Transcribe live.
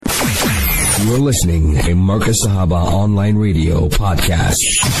You're listening to Marcus Sahaba Online Radio Podcast.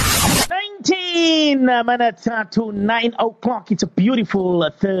 19 minutes to 9 o'clock. It's a beautiful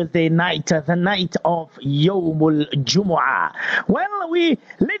Thursday night, the night of Yawmul Jumu'ah. Well,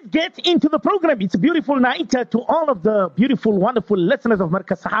 let's get into the program. It's a beautiful night to all of the beautiful, wonderful listeners of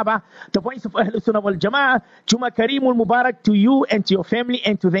Marcus Sahaba, the voice of Ahlul Sunnah wal Jama'ah. Juma Karimul Mubarak to you and to your family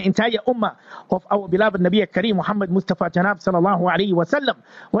and to the entire ummah of our beloved Nabi Karim Muhammad Mustafa Janab sallallahu alayhi wa sallam.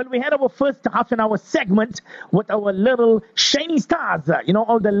 Well, we had our first half an hour segment with our little shining stars,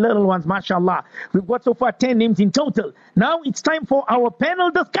 all the little ones, mashallah. We've got so far 10 names in total. Now it's time for our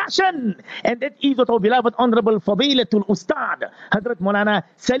panel discussion. And that is with our beloved Honorable Fadilatul Ustad, Hazrat Maulana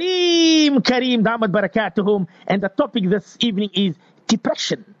Salin Karim Damat Barakatuhum. And the topic this evening is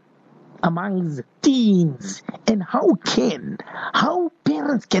depression amongst teens and how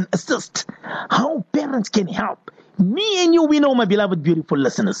parents can assist, how parents can help. Me and you, we know, my beloved beautiful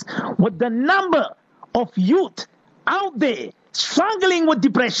listeners, what the number of youth out there struggling with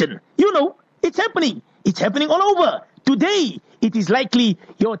depression. It's happening. It's happening all over. Today, it is likely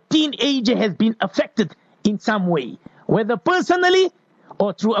your teenager has been affected in some way, whether personally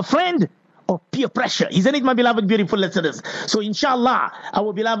or through a friend or peer pressure. Isn't it, my beloved beautiful listeners? So inshallah,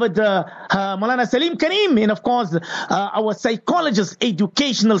 our beloved Maulana Salin Karim, and of course our psychologist,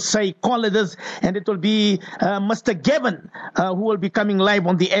 educational psychologist, and it will be Mr. Gavin, who will be coming live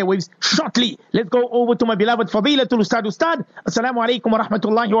on the airwaves shortly. Let's go over to my beloved Fadilatul Ustad. Assalamu alaikum wa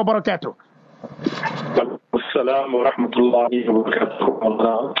rahmatullahi wa barakatuh. Assalamu wa rahmatullahi wa barakatuh.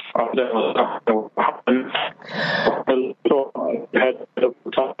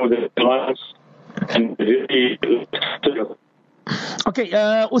 Okay,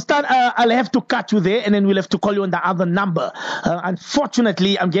 Ustad, I'll have to cut you there, and then we'll have to call you on the other number.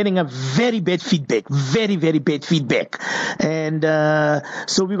 Unfortunately, I'm getting a very bad feedback, very, very bad feedback, and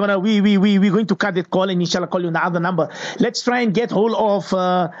so we're going to cut that call, and inshallah call you on the other number. Let's try and get hold of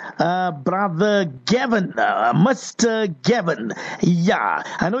Brother Gavin, Mr. Gavin. Yeah,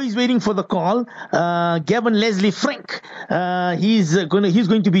 I know he's waiting for the call. Gavin Leslie Frank, he's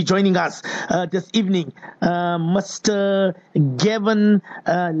going to be joining us this evening. Mr. Gavin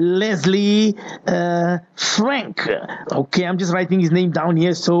Leslie Frank. Okay, I'm just writing his name down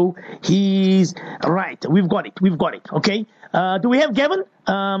here, so he's right. We've got it. Okay. Do we have Gavin?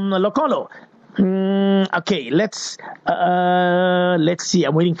 Locolo. Okay, let's see.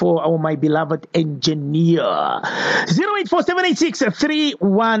 I'm waiting for my beloved engineer.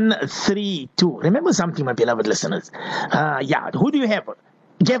 0847863132. Remember something, my beloved listeners. Who do you have?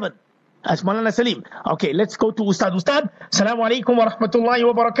 Gavin. As Maulana Salim. Okay, let's go to Ustad. Assalamu alaikum wa rahmatullahi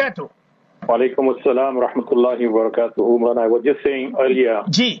wa barakatuh. Wa alaikum assalam wa rahmatullahi wa barakatuh. I was just saying earlier.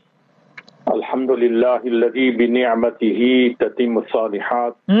 Ji. Alhamdulillah alladhi bi ni'matihi tatimmu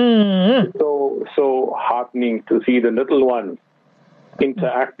salihat. So heartening to see the little ones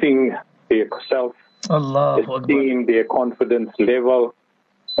interacting their self-esteem, their confidence level,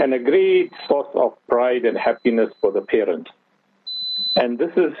 and a great source of pride and happiness for the parent. And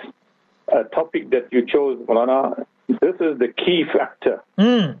this is a topic that you chose, Maulana. This is the key factor.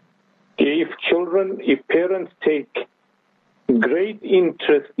 If parents take great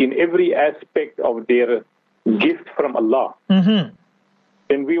interest in every aspect of their gift from Allah,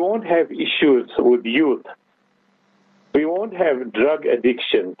 then we won't have issues with youth. We won't have drug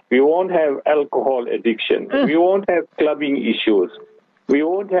addiction. We won't have alcohol addiction. We won't have clubbing issues. We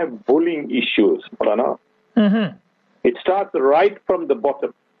won't have bullying issues, Maulana. It starts right from the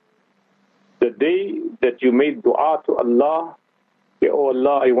bottom. The day that you made dua to Allah, say, oh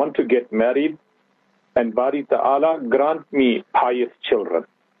Allah, I want to get married, and Bari Ta'ala, grant me pious children.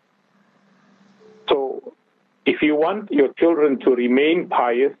 So, if you want your children to remain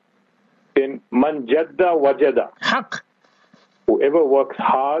pious, then man jadda wajada. Haq. Whoever works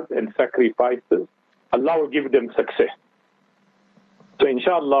hard and sacrifices, Allah will give them success. So,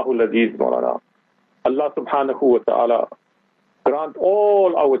 inshallah, Aziz Maulana, Allah subhanahu wa ta'ala grant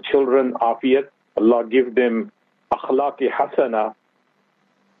all our children afiyat. Allah give them akhlaqi hasana.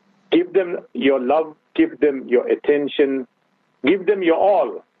 Give them your love. Give them your attention. Give them your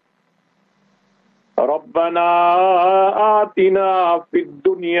all. Rabbana atina fid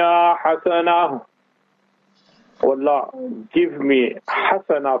dunya hasana. Allah, give me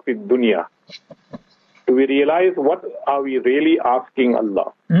hasana fid dunya. Do we realize what are we really asking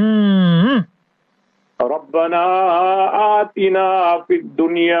Allah? ربنا آتنا في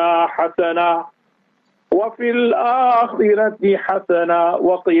الدنيا حسنة وفي الآخرة حسنة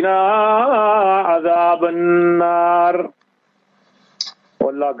وقنا عذاب النار.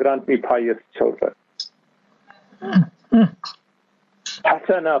 Allah grant me pious children.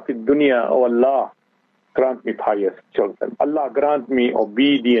 Hasana fi dunya, oh Allah, grant me pious children. Allah, grant me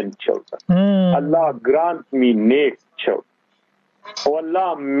obedient children. Allah, grant me neck children. Oh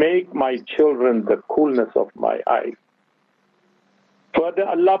Allah, make my children the coolness of my eyes. Further,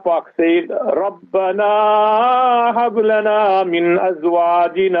 Allah Pak said, Rabbana hab lana min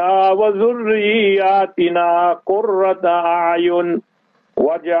azwajina wa zurriyatina qurrata a'yun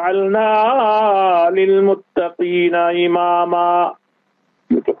waj'alna lil muttaqina imama.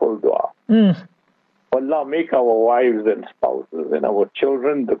 Beautiful dua. Allah, make our wives and spouses and our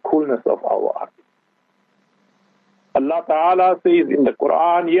children the coolness of our eyes. Allah Ta'ala says in the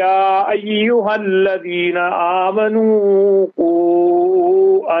Quran, Ya ayyuhalladhina amanu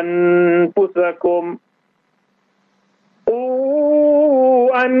qu anfusakum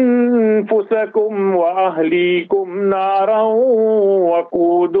wa ahlikum naran wa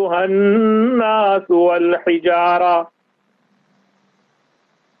quduha an-nas wal hijara.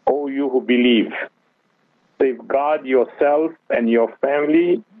 O you who believe, safeguard yourself and your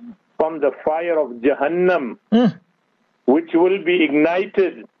family from the fire of Jahannam, which will be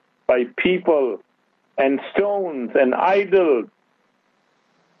ignited by people and stones and idols.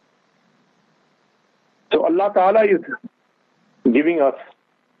 So Allah Ta'ala is giving us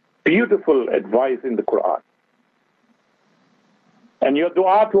beautiful advice in the Quran. And your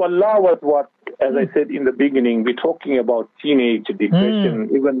dua to Allah was what, as I said in the beginning, we're talking about teenage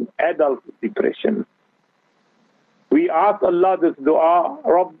depression, even adult depression. We ask Allah this dua,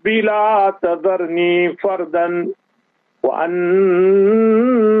 Rabbi la tadharni fardan wa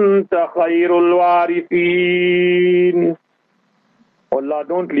anta khairul warithin. Allah,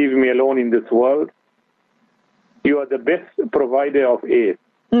 don't leave me alone in this world. You are the best provider of aid.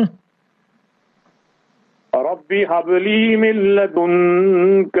 Rabbi habli min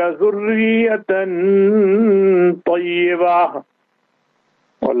ladunka zurriyatan tayyibah.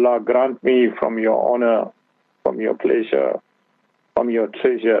 Allah, grant me from your honor, from your pleasure, from your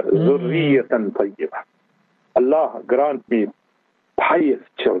treasure, zurriyatan tayyibah. Allah, grant me pious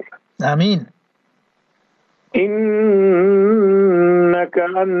children. Ameen. Innaka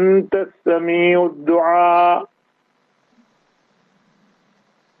anta as-sami'ud du'a.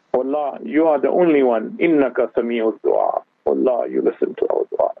 Allah, you are the only one. Innaka sami'ud du'a. Allah, you listen to our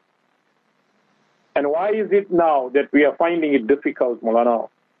dua. And why is it now that we are finding it difficult, Maulana,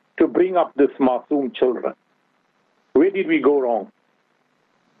 to bring up this masoom children? Where did we go wrong?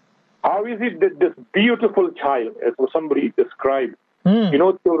 How is it that this beautiful child, as somebody described, you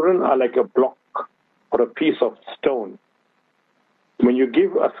know, children are like a block or a piece of stone. When you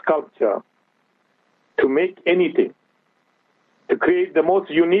give a sculpture to make anything, to create the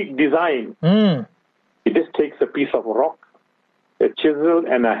most unique design, it just takes a piece of rock, a chisel,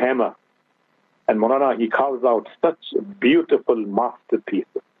 and a hammer. And Maulana, he carves out such beautiful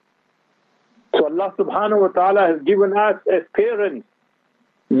masterpieces. So Allah subhanahu wa ta'ala has given us as parents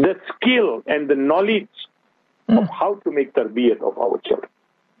the skill and the knowledge of how to make tarbiyat of our children.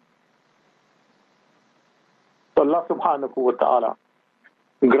 So Allah subhanahu wa ta'ala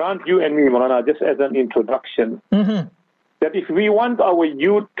grant you and me, Maulana, just as an introduction, that if we want our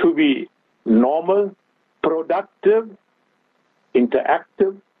youth to be normal, productive,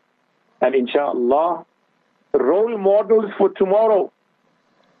 interactive, and inshallah, role models for tomorrow.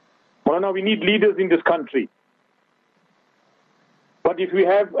 Maulana, we need leaders in this country. But if we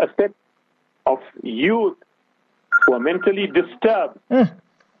have a set of youth who are mentally disturbed,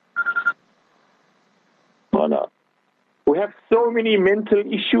 Maulana, we have so many mental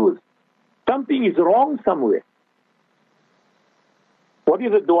issues. Something is wrong somewhere. What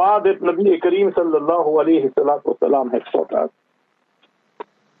is the dua that Nabi Karim sallallahu alayhi salatu wasalam has taught us?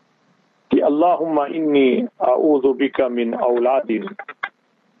 Ki Allahumma inni a'udhu bika min awladin.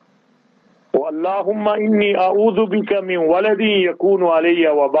 Wa Allahumma inni a'udhu bika min waladin yakunu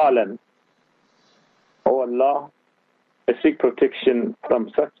alayya wabalan. Oh Allah, I seek protection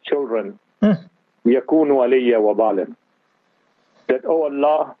from such children. Yakunu alayya wabalan. That, oh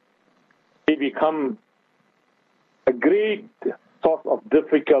Allah, they become a great source of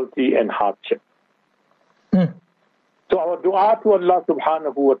difficulty and hardship. So our dua to Allah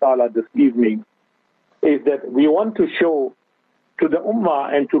subhanahu wa ta'ala this evening is that we want to show to the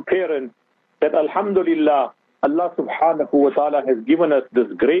ummah and to parents that alhamdulillah, Allah subhanahu wa ta'ala has given us this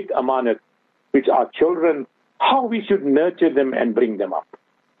great amanat, which are children, how we should nurture them and bring them up.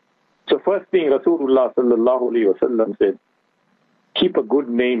 So first thing Rasulullah sallallahu alayhi wa sallam said, keep a good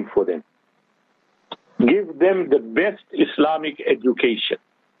name for them. Give them the best Islamic education.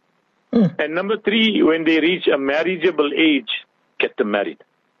 And number 3, when they reach a marriageable age, get them married.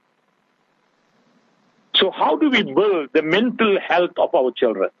 So how do we build the mental health of our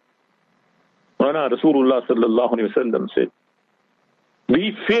children? Rasulullah sallallahu alaihi wasallam said,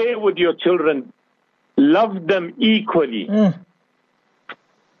 be fair with your children, love them equally,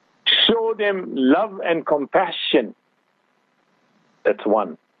 show them love and compassion. That's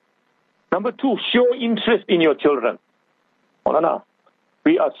one. Number two, show interest in your children.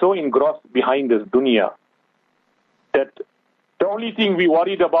 We are so engrossed behind this dunya that the only thing we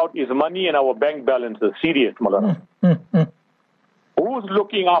worried about is money and our bank balances. Serious, Malana. Who's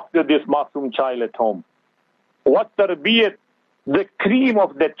looking after this Masoom child at home? What tarbiyat, the cream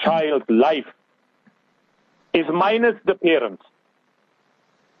of that child's life is minus the parents.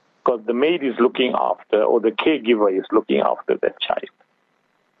 Because the maid is looking after, or the caregiver is looking after that child.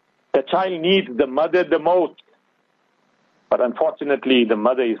 The child needs the mother the most. But unfortunately, the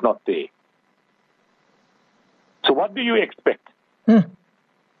mother is not there. So what do you expect?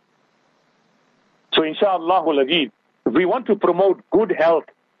 So inshallah, if we want to promote good health,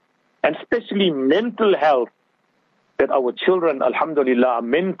 and especially mental health, that our children, alhamdulillah, are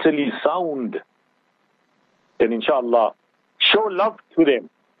mentally sound, then inshallah, show love to them.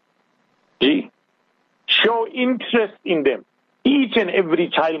 Show interest in them. Each and every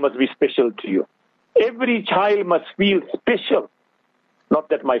child must be special to you. Every child must feel special. Not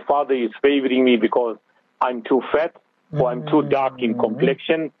that my father is favoring me because I'm too fat, or I'm too dark in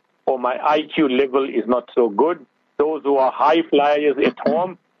complexion, or my IQ level is not so good. Those who are high flyers at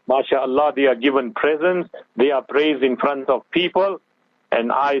home, mashallah, they are given presents, they are praised in front of people,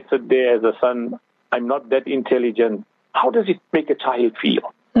 and I sit there as a son, I'm not that intelligent. How does it make a child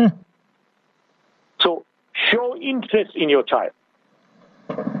feel? So, show interest in your child.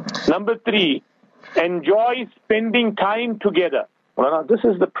 Number three, enjoy spending time together. Well, this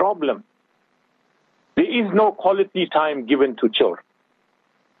is the problem. There is no quality time given to children.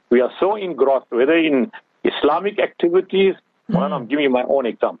 We are so engrossed, whether in Islamic activities. Well, I'm giving you my own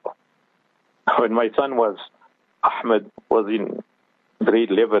example. When my son Ahmed was in grade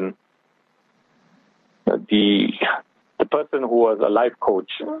 11, the person who was a life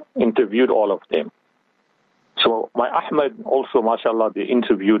coach interviewed all of them. So my Ahmed also, mashallah, they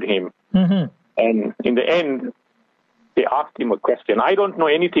interviewed him. And in the end, they asked him a question. I don't know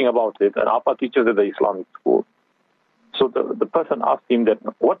anything about it, and Arafat teaches at the Islamic school. So the person asked him that,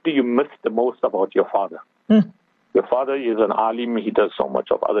 what do you miss the most about your father? Your father is an alim, he does so much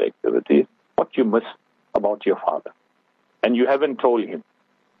of other activities. What do you miss about your father? And you haven't told him.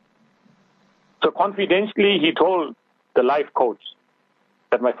 So confidentially, he told the life coach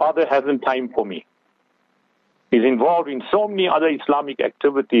that my father hasn't time for me. He's involved in so many other Islamic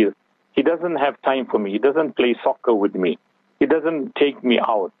activities. He doesn't have time for me. He doesn't play soccer with me. He doesn't take me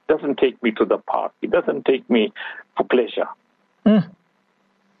out. Doesn't take me to the park. He doesn't take me for pleasure.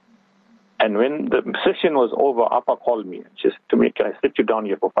 And when the session was over, Appa called me and said to me, can I sit you down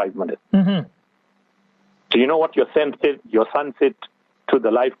here for 5 minutes? So you know what your son said to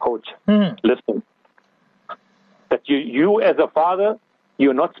the life coach? Listen, that you as a father,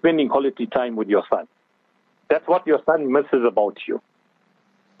 you're not spending quality time with your son. That's what your son misses about you.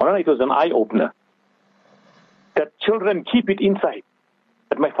 It was an eye-opener. That children keep it inside.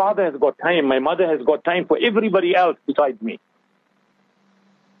 That my father has got time, my mother has got time for everybody else besides me.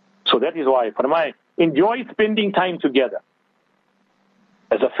 So that is why, enjoy spending time together.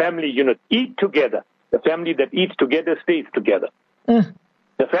 As a family unit, eat together. The family that eats together stays together.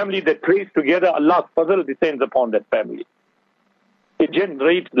 The family that prays together, Allah's fazl descends upon that family. It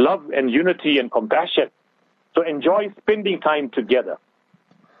generates love and unity and compassion. So enjoy spending time together.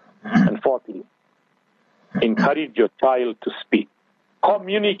 And fourthly, encourage your child to speak.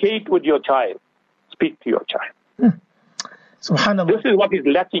 Communicate with your child. Speak to your child. Subhanallah. This is what is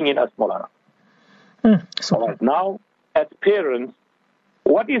lacking in us, Maulana. Right, now, as parents,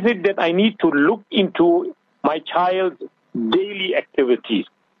 what is it that I need to look into my child's daily activities?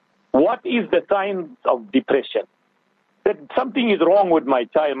 What is the signs of depression? That something is wrong with my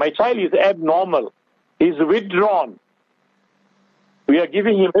child. My child is abnormal. He's withdrawn. We are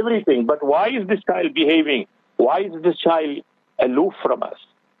giving him everything, but why is this child behaving? Why is this child aloof from us?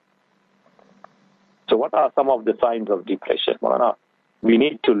 So what are some of the signs of depression? We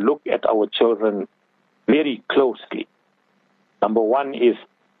need to look at our children very closely. Number one is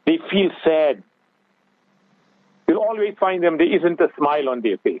they feel sad. You'll always find them, there isn't a smile on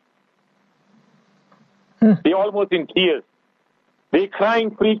their face. They're almost in tears. They're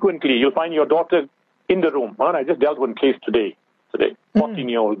crying frequently. You'll find your daughter in the room. I just dealt with a case today,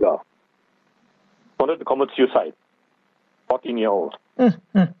 14-year-old girl. Wanted to commit suicide. 14-year-old.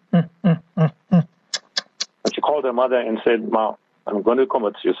 She called her mother and said, Ma, I'm going to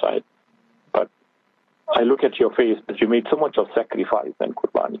commit suicide, but I look at your face that you made so much of sacrifice and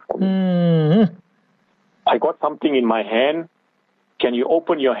qurbani for me. I got something in my hand. Can you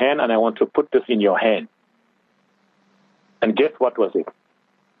open your hand and I want to put this in your hand? And guess what was it?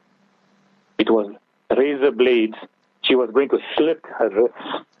 It was razor blades. She was going to slit her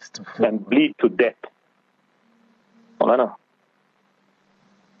wrists and bleed to death. Oh, no.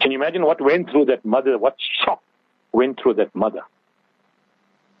 Can you imagine what went through that mother? What shock went through that mother?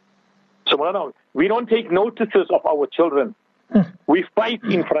 So, no, we don't take notices of our children. We fight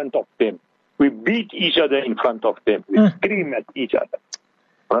in front of them. We beat each other in front of them. We scream at each other.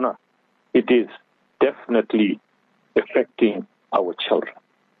 No. It is definitely affecting our children.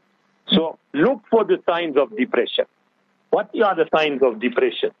 So look for the signs of depression. What are the signs of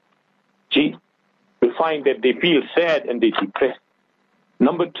depression? You find that they feel sad and they're depressed.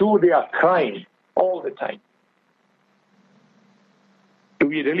 Number 2, they are crying all the time. Do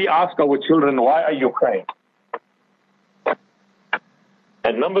we really ask our children, why are you crying?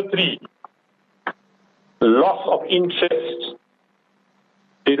 And number 3, loss of interest.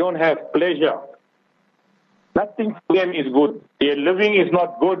 They don't have pleasure. Nothing for them is good. Their living is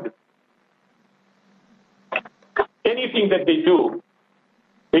not good. Anything that they do,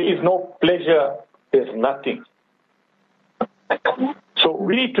 there is no pleasure, there's nothing. So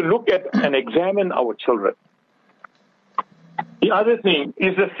we need to look at and examine our children. The other thing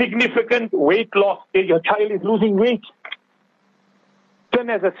is a significant weight loss. If your child is losing weight, then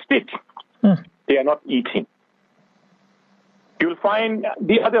as a stick, they are not eating. You'll find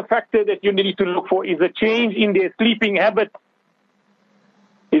the other factor that you need to look for is a change in their sleeping habit.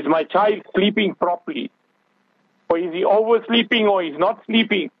 Is my child sleeping properly? Or is he oversleeping or he's not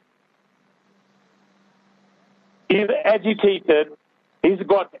sleeping? He's agitated. He's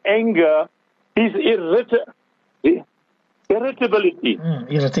got anger. He's irritability.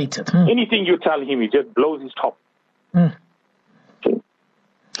 Irritated. Anything you tell him, he just blows his top.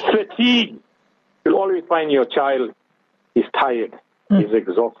 Fatigue. You'll always find your child is tired. He's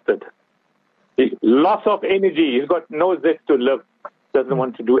exhausted. Loss of energy. He's got no zest to live. Doesn't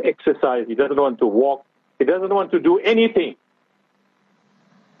want to do exercise. He doesn't want to walk. He doesn't want to do anything.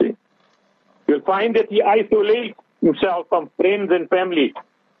 You'll find that he isolates himself from friends and family.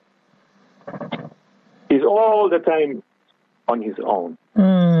 He's all the time on his own.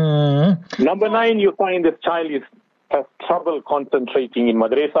 Number 9, you find this child has trouble concentrating in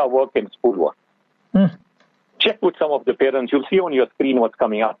madrasa work and school work. Check with some of the parents. You'll see on your screen what's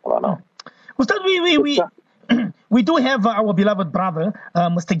coming up right now. Ustad, we do have our beloved brother,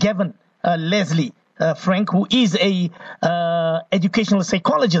 Mr. Gavin Leslie Frank, who is a educational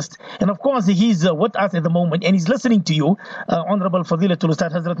psychologist, and of course he's with us at the moment, and he's listening to you, Honorable Fadilatul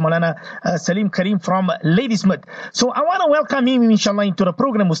Ustad Hazrat Maulana Salim Karim from Ladysmith. So I want to welcome him, inshallah, into the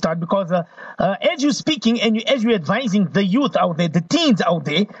program, Ustad, because as you're speaking and as you're advising the youth out there, the teens out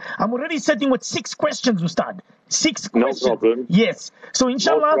there, I'm already sitting with 6 questions, Ustad. 6 questions. No problem. Yes. So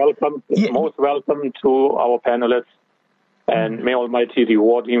inshallah. Most welcome to our panelists. And may Almighty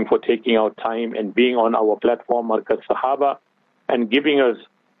reward him for taking out time and being on our platform, Markaz Sahaba, and giving us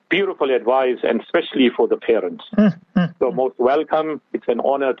beautiful advice, and especially for the parents. So most welcome. It's an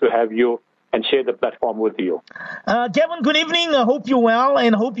honor to have you and share the platform with you. Gavin, good evening. I hope you're well,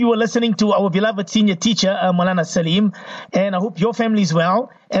 and I hope you were listening to our beloved senior teacher, Maulana Salim, and I hope your family is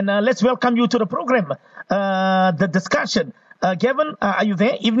well. And let's welcome you to the program, the discussion. Gavin, are you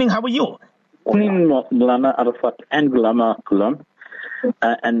there? Evening, how are you? Maulana Arafat and Gulama Kulam,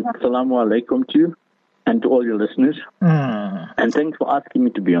 and Assalamu alaikum to you and to all your listeners. And thanks for asking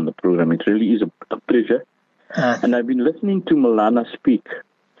me to be on the program. It really is a pleasure. And I've been listening to Maulana speak.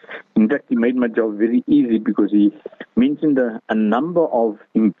 In fact, he made my job very easy because he mentioned a number of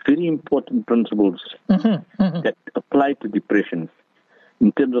very important principles that apply to depression,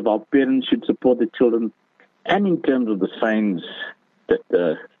 in terms of how parents should support the children, and in terms of the signs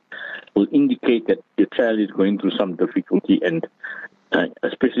that will indicate that your child is going through some difficulty, and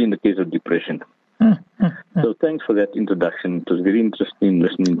especially in the case of depression. So thanks for that introduction. It was very interesting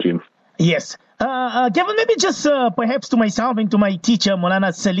listening to him. Yes. Gavin, maybe just perhaps to myself and to my teacher,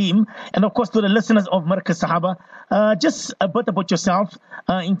 Maulana Salim, and of course to the listeners of Markaz Sahaba, just a bit about yourself.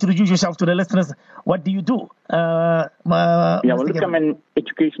 Introduce yourself to the listeners. What do you do? Look, I'm an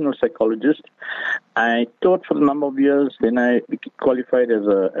educational psychologist. I taught for a number of years. Then I qualified as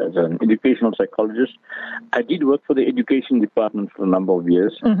an educational psychologist. I did work for the education department for a number of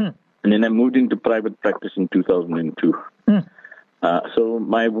years. And then I moved into private practice in 2002. So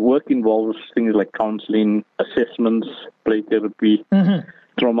my work involves things like counseling, assessments, play therapy,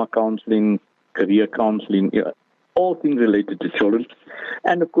 trauma counseling, career counseling, all things related to children.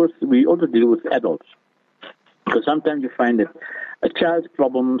 And of course, we also deal with adults. Because sometimes you find that a child's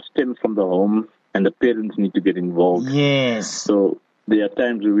problem stems from the home and the parents need to get involved. Yes. So there are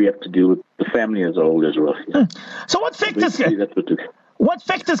times where we have to deal with the family as a whole as well. Yeah. So what factors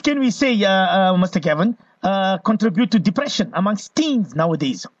can we say, Mr. Kevin, contribute to depression amongst teens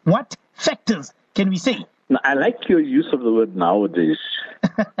nowadays? What factors can we say? Now, I like your use of the word nowadays.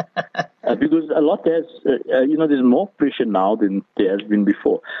 Because a lot has, there's more pressure now than there has been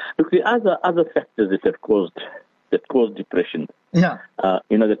before. Look, there are other factors that cause depression. Yeah.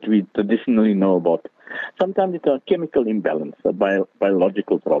 That we traditionally know about. Sometimes it's a chemical imbalance, a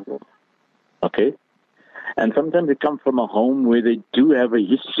biological problem. Okay? And sometimes they come from a home where they do have a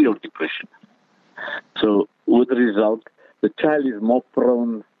history of depression. So, with the result, the child is more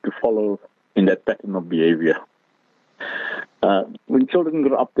prone to follow in that pattern of behavior. When children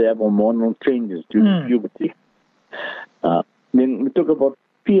grow up, they have hormonal changes during puberty. Then we talk about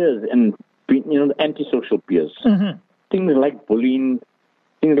peers and, antisocial peers. Mm-hmm. Things like bullying,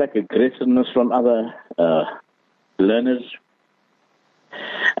 things like aggressiveness from other learners.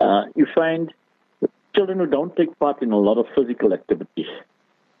 You find children who don't take part in a lot of physical activity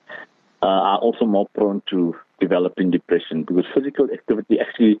are also more prone to developing depression, because physical activity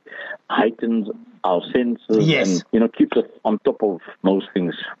actually heightens our senses and keeps us on top of most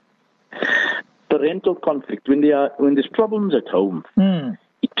things. Parental conflict, when there's problems at home,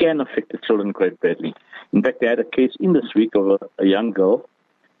 it can affect the children quite badly. In fact, I had a case in this week of a young girl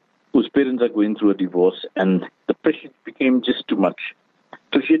whose parents are going through a divorce, and the pressure became just too much.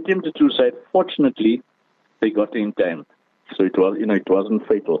 So she attempted suicide. Fortunately, they got her in time, so it wasn't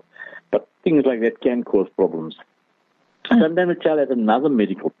fatal. But things like that can cause problems. Sometimes a child has another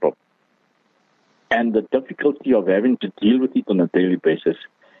medical problem, and the difficulty of having to deal with it on a daily basis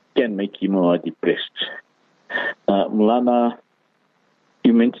can make him or her depressed. Mulana,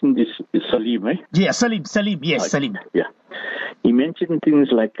 you mentioned this Salim, eh? Yeah, Salim, yes, Salim. Yeah. He mentioned things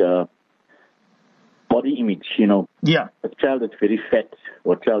like body image, Yeah. A child that's very fat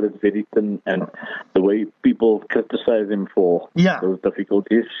or a child that's very thin, and the way people criticize him for those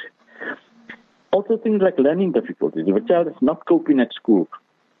difficulties. Also things like learning difficulties. If a child is not coping at school,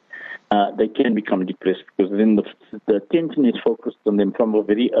 they can become depressed, because then the attention is focused on them from a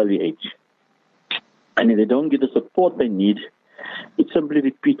very early age. And if they don't get the support they need, it simply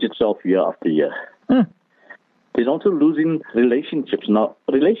repeats itself year after year. There's also losing relationships. Now,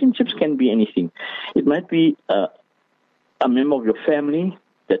 relationships can be anything. It might be a member of your family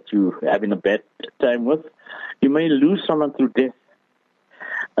that you're having a bad time with. You may lose someone through death,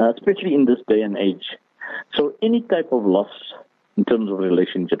 especially in this day and age. So any type of loss in terms of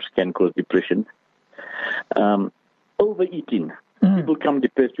relationships can cause depression. Overeating. People become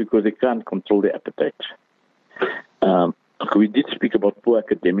depressed because they can't control their appetite. We did speak about poor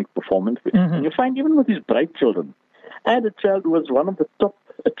academic performance. And you find even with these bright children. I had a child who was one of the top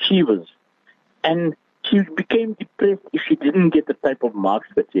achievers, and she became depressed if she didn't get the type of marks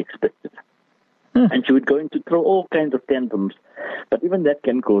that she expected. And she would go into throw all kinds of tantrums, but even that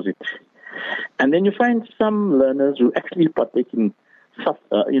can cause it. And then you find some learners who actually partake in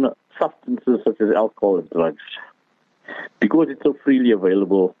substances such as alcohol and drugs, because it's so freely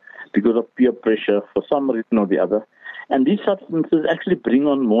available, because of peer pressure for some reason or the other. And these substances actually bring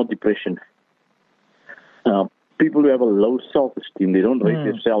on more depression. People who have a low self-esteem, they don't rate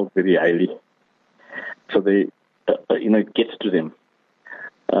themselves very highly. So they, it gets to them.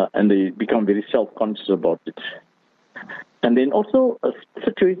 And they become very self-conscious about it. And then also a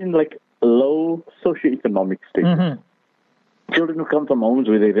situation like low socioeconomic status. Children who come from homes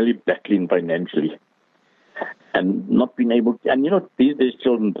where they're really battling financially and not being able to, and these days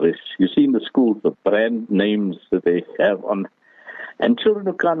children dress. You see in the schools the brand names that they have on, and children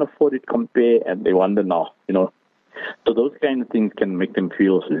who can't afford it compare, and they wonder now, So those kind of things can make them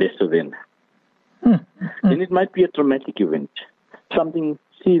feel lesser than. Then it might be a traumatic event. Something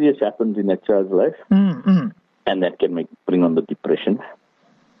serious happens in a child's life, and that can bring on the depression.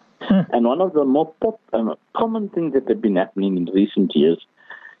 And one of the more common things that have been happening in recent years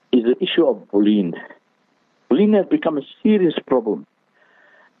is the issue of bullying. Bullying has become a serious problem.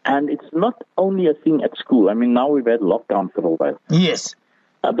 And it's not only a thing at school. I mean, now we've had lockdown for a while. Yes.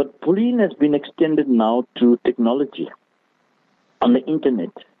 But bullying has been extended now to technology, on the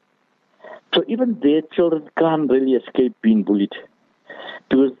internet. So even their children can't really escape being bullied,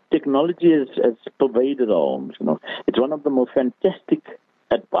 because technology has pervaded our homes. It's one of the most fantastic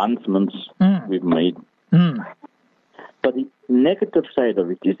advancements we've made. But the negative side of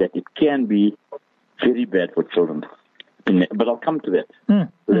it is that it can be very bad for children. But I'll come to that.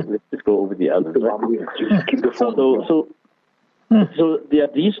 Let's just go over the others. So there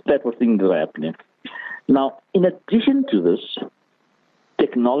are these type of things that are happening. Now, in addition to this,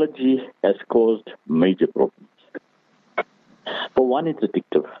 technology has caused major problems. For one, it's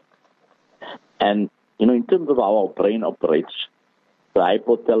addictive. And, in terms of how our brain operates, the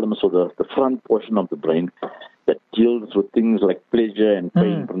hypothalamus, or the front portion of the brain that deals with things like pleasure and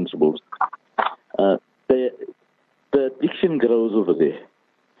pain principles, the addiction grows over there.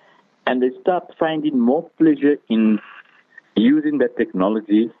 And they start finding more pleasure in using that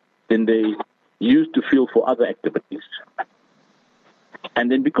technology than they used to feel for other activities.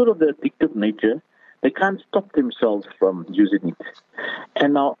 And then because of the addictive nature, they can't stop themselves from using it.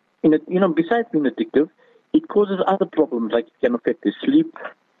 And now, besides being addictive, it causes other problems, like it can affect their sleep,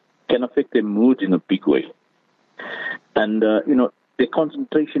 can affect their mood in a big way. And, their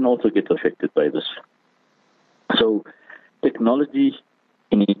concentration also gets affected by this. So technology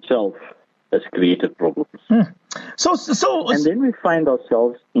in itself has created problems. And then we find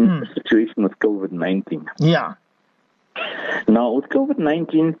ourselves in a situation with COVID-19. Yeah. Now, with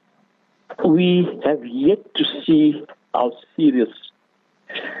COVID-19, we have yet to see how serious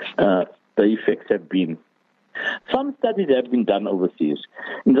the effects have been. Some studies have been done overseas.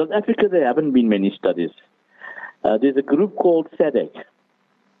 In South Africa, there haven't been many studies. There's a group called SADC,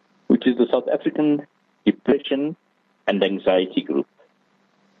 which is the South African Depression and Anxiety Group,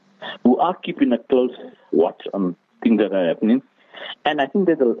 who are keeping a close watch on things that are happening. And I think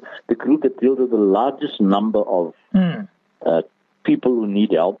they're the group that deals with the largest number of people who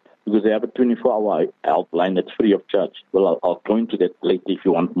need help, because they have a 24-hour helpline that's free of charge. Well, I'll go into that later if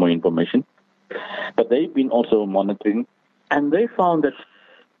you want more information. But they've been also monitoring, and they found that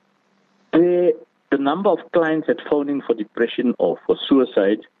the number of clients that phone in for depression or for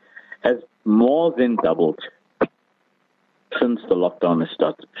suicide has more than doubled since the lockdown has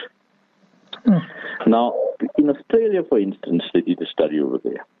started. Now, in Australia, for instance, they did a study over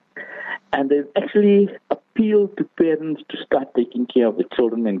there. And they've actually appealed to parents to start taking care of the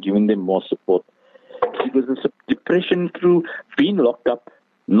children and giving them more support. Because the depression through being locked up,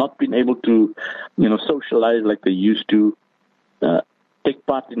 not being able to, socialize like they used to, take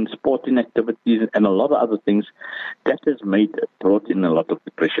part in sporting activities and a lot of other things, that has brought in a lot of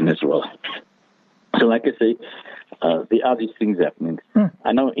depression as well. So like I say, there are these things happening.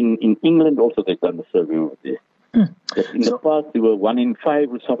 I know in England also they've done the survey over there. That in the past, there were 1 in 5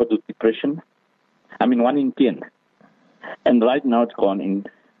 who suffered with depression. 1 in 10. And right now it's gone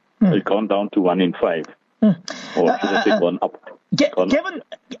down to 1 in 5. Or should I say gone up.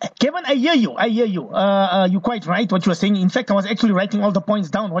 Kevin, I hear you. You're quite right what you were saying. In fact, I was actually writing all the points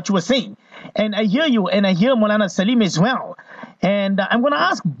down, what you were saying. And I hear you, and I hear Maulana Salim as well. And I'm going to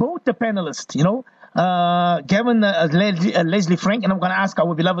ask both the panelists, Gavin, Leslie Frank, and I'm going to ask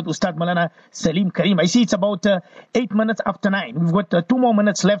our beloved Ustad Maulana Salim Karim. I see it's about 8 minutes after 9. We've got 2 more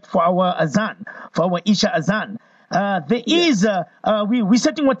minutes left for our azan, for our Isha azan. We're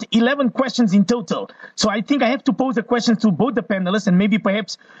setting 11 questions in total. So I think I have to pose a question to both the panelists, and maybe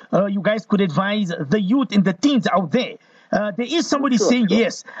perhaps you guys could advise the youth and the teens out there. There is somebody saying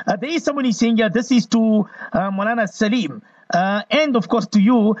yes. There is somebody saying this is to Maulana Salim. And of course to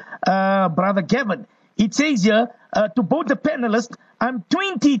you, Brother Gavin. It says here, to both the panelists, I'm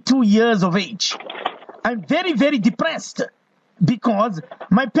 22 years of age. I'm very, very depressed because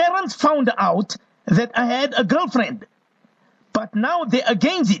my parents found out that I had a girlfriend. But now they're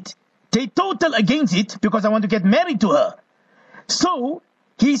against it. They're total against it because I want to get married to her. So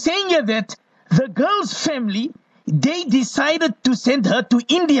he's saying here that the girl's family, they decided to send her to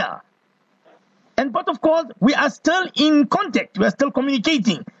India. But of course, we are still in contact. We are still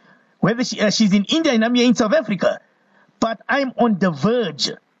communicating. Whether she's in India and I'm here in South Africa. But I'm on the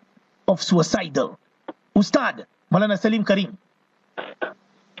verge of suicidal. Ustad, Maulana Salim Karim.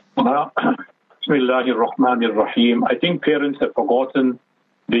 Bismillahir Rahmanir Rahim. I think parents have forgotten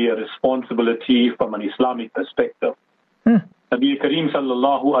their responsibility from an Islamic perspective. Nabi Karim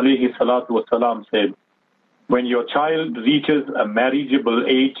sallallahu alayhi salatu wasalam said, when your child reaches a marriageable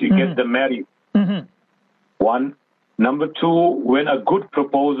age, you get them married. 1. Number 2, when a good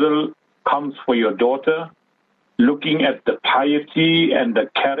proposal comes for your daughter, looking at the piety and the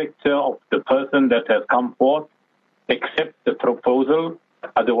character of the person that has come forth, accept the proposal.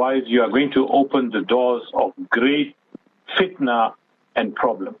 Otherwise, you are going to open the doors of great fitna and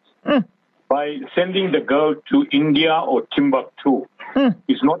problems. By sending the girl to India or Timbuktu,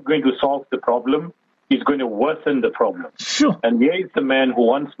 it's not going to solve the problem. It's going to worsen the problem. Sure. And here is the man who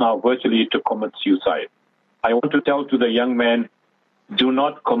wants now virtually to commit suicide. I want to tell to the young man, do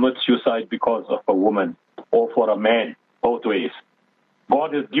not commit suicide because of a woman or for a man, both ways.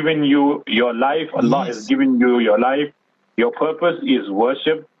 God has given you your life. Allah has given you your life. Your purpose is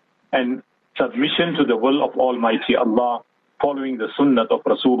worship. And submission to the will of Almighty Allah, following the sunnah of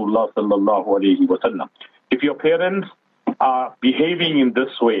Rasulullah sallallahu alayhi wa sallam. If your parents are behaving in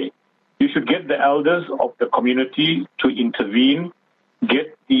this way, you should get the elders of the community to intervene,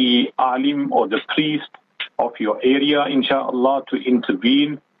 get the alim or the priest of your area, inshallah, to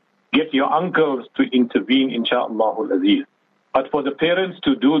intervene, get your uncles to intervene, inshallah al-aziz. But for the parents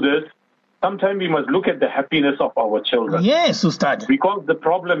to do this, sometimes we must look at the happiness of our children. Yes, Ustad. Because the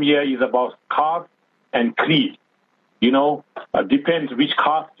problem here is about caste and creed. Depends which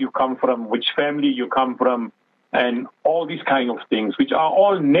caste you come from, which family you come from, and all these kind of things, which are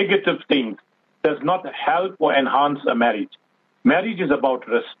all negative things, does not help or enhance a marriage. Marriage is about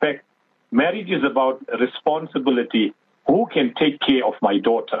respect. Marriage is about responsibility. Who can take care of my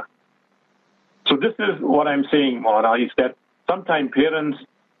daughter? So this is what I'm saying, Mara, is that sometimes parents,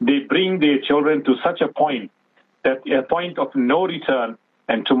 they bring their children to such a point, that a point of no return,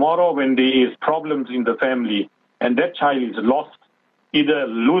 and tomorrow when there is problems in the family, and that child is lost, either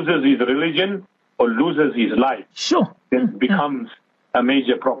loses his religion or loses his life. Sure. It becomes a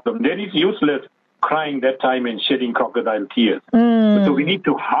major problem. Then it's useless crying that time and shedding crocodile tears. So we need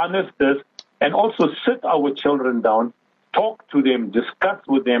to harness this and also sit our children down, talk to them, discuss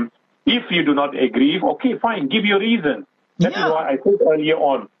with them. If you do not agree, okay, fine, give your reason. That is why I said earlier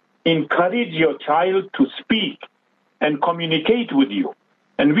on, encourage your child to speak and communicate with you.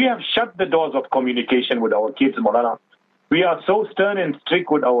 And we have shut the doors of communication with our kids, Maulana. We are so stern and strict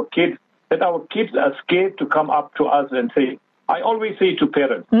with our kids that our kids are scared to come up to us and say, I always say to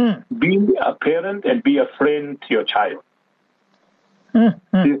parents, be a parent and be a friend to your child. There's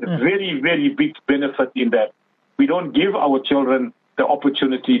a very, very big benefit in that. We don't give our children the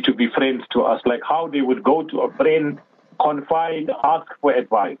opportunity to be friends to us, like how they would go to a friend, confide, ask for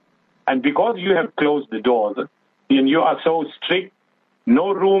advice. And because you have closed the doors and you are so strict,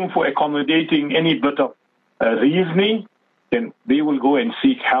 no room for accommodating any bit of reasoning, then they will go and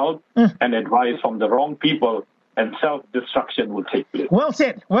seek help and advice from the wrong people, and self-destruction will take place. Well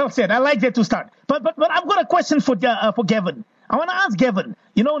said. Well said. I like that to start. But I've got a question for Gavin. I want to ask Gavin.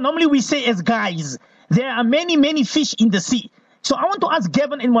 Normally we say as guys, there are many, many fish in the sea. So I want to ask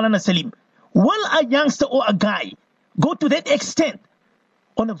Gavin and Maulana Salim, will a youngster or a guy go to that extent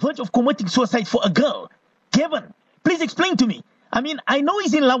on the verge of committing suicide for a girl? Gavin, please explain to me. I mean, I know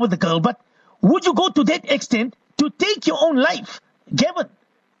he's in love with the girl, but would you go to that extent to take your own life? Gavin?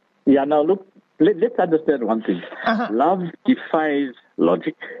 Yeah, now look, let's understand one thing. Love defies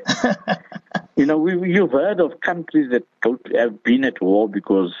logic. You've heard of countries that have been at war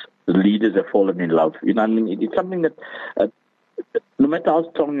because the leaders have fallen in love. It's something that no matter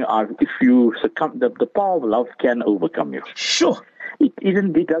how strong you are, if you succumb, the power of love can overcome you. Sure.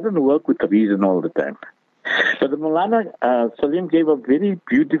 It doesn't work with reason all the time. So the Maulana Salim gave a very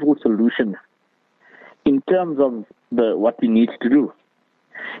beautiful solution in terms of what he needs to do.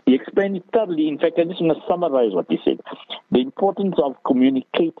 He explained it thoroughly. In fact, I just want to summarize what he said. The importance of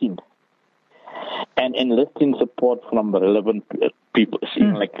communicating and enlisting support from the relevant people,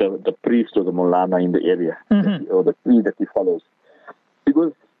 like the priest or the Maulana in the area, or the creed that he follows.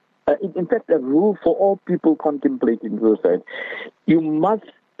 Because, in fact, a rule for all people contemplating suicide, you must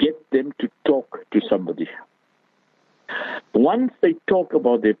get them to talk to somebody. Once they talk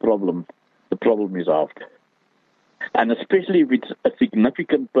about their problem, the problem is solved. And especially if it's a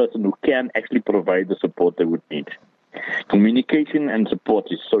significant person who can actually provide the support they would need. Communication and support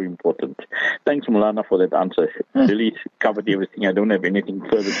is so important. Thanks, Maulana, for that answer. Really covered everything. I don't have anything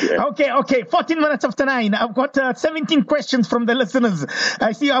further to add. Okay. 14 minutes after 9. I've got 17 questions from the listeners.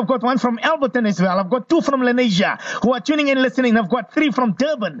 I see I've got one from Alberton as well. I've got 2 from Lenasia who are tuning in listening. I've got 3 from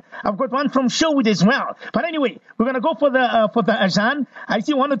Durban. I've got 1 from Sherwood as well. But anyway, we're going to go for the Azan. I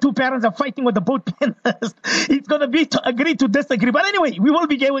see 1 or 2 parents are fighting with the boat panelists. It's going to be to agree to disagree. But anyway, we'll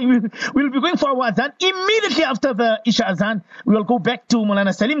be going for our Azan. Immediately after the Isha Azan, we will go back to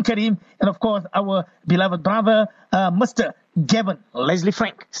Maulana Salim Karim and of course our beloved brother Mr. Gavin Leslie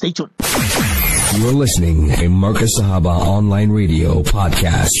Frank. Stay tuned. You're listening to Marcus Sahaba Online Radio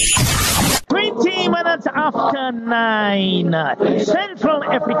Podcast. 20 minutes after 9 Central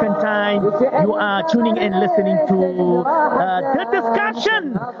African Time. You are tuning and listening to the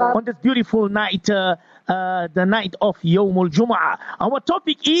discussion on this beautiful night, the night of Yawmul Jumu'ah. Our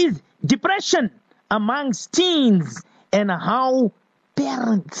topic is depression amongst teens and how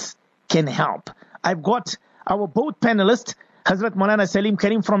parents can help. I've got our both panelists, Hazrat Maulana Salim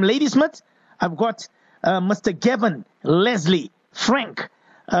Karim from Ladysmith. I've got Mr. Gavin Leslie Frank.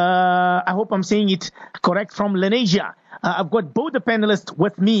 I hope I'm saying it correct, from Lenasia. I've got both the panelists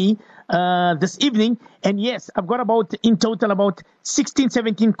with me this evening. And yes, I've got in total about 16,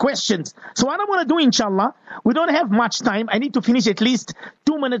 17 questions. So what I want to do, inshallah, we don't have much time. I need to finish at least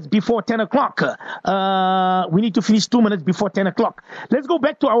 2 minutes before 10 o'clock. We need to finish 2 minutes before 10 o'clock. Let's go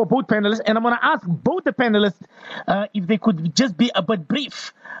back to our both panelists. And I'm going to ask both the panelists if they could just be a bit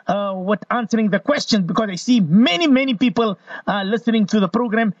brief with answering the question, because I see many people listening to the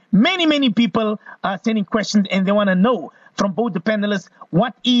program. Many people are sending questions, and they want to know from both the panelists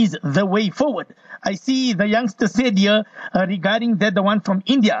what is the way forward. I see the youngster said here regarding that, the one from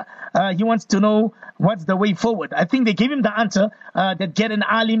India, he wants to know what's the way forward. I think they gave him the answer that get an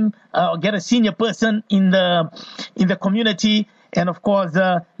alim or get a senior person in the community, and of course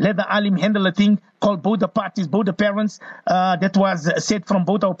let the alim handle the thing, call both the parties, both the parents. That was said from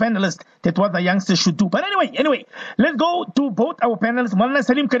both our panelists, that what the youngsters should do. But anyway, let's go to both our panelists. Maulana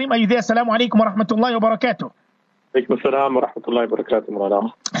Salim, Karim, are you there? Assalamu alaikum wa rahmatullahi wa barakatuh. Alaikum assalam wa rahmatullahi wa barakatuh,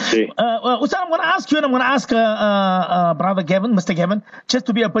 Maulana. Ustad, I'm going to ask you, and I'm going to ask Brother Gavin, Mr. Gavin, just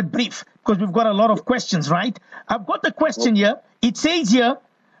to be a bit brief, because we've got a lot of questions, right? I've got the question here. It says here,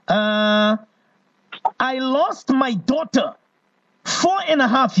 I lost my daughter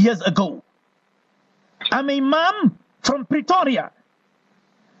 4.5 years ago. I'm a mom from Pretoria.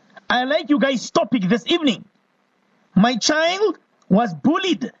 I like you guys' topic this evening. My child was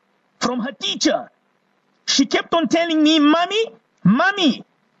bullied from her teacher. She kept on telling me, Mommy,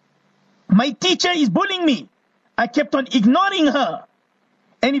 my teacher is bullying me. I kept on ignoring her.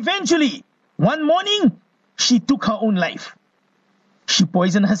 And eventually, one morning, she took her own life. She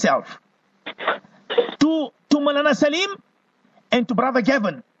poisoned herself. To Maulana Salim and to Brother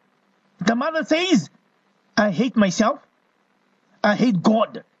Gavin, the mother says, I hate myself. I hate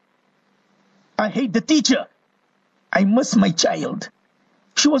God. I hate the teacher. I miss my child.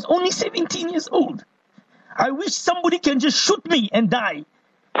 She was only 17 years old. I wish somebody can just shoot me and die.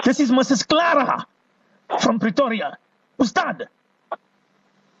 This is Mrs. Clara from Pretoria. Ustad.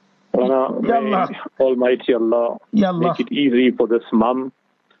 May Almighty Allah make it easy for this mom,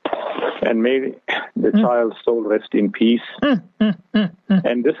 and may the child's soul rest in peace.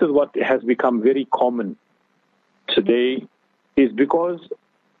 And this is what has become very common today, is because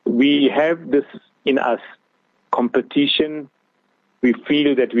we have this in us, competition. We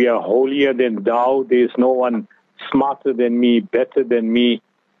feel that we are holier than thou. There is no one smarter than me, better than me.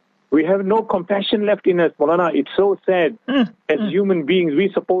 We have no compassion left in us, Maulana. It's so sad. As human beings,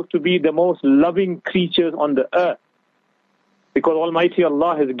 we're supposed to be the most loving creatures on the earth, because Almighty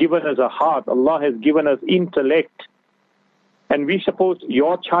Allah has given us a heart. Allah has given us intellect. And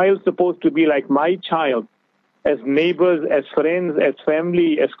your child's supposed to be like my child. As neighbors, as friends, as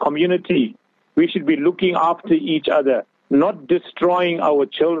family, as community, we should be looking after each other, not destroying our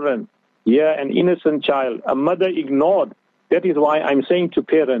children. Yeah, an innocent child, a mother ignored. That is why I'm saying to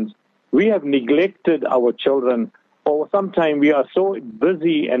parents, we have neglected our children, or sometimes we are so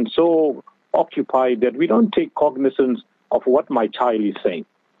busy and so occupied that we don't take cognizance of what my child is saying.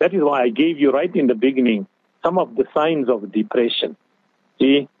 That is why I gave you right in the beginning some of the signs of depression.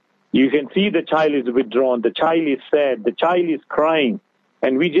 See, you can see the child is withdrawn, the child is sad, the child is crying,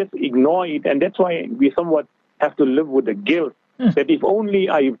 and we just ignore it. And that's why we somewhat have to live with the guilt that if only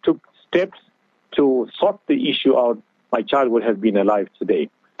I took steps to sort the issue out, my child would have been alive today.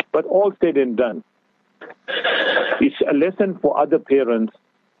 But all said and done, it's a lesson for other parents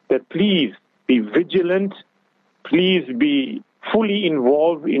that please be vigilant, please be fully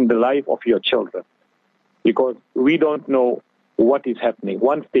involved in the life of your children, because we don't know what is happening.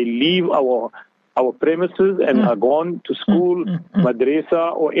 Once they leave our premises and are gone to school,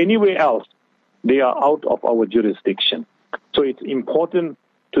 madrasa, or anywhere else, they are out of our jurisdiction. So it's important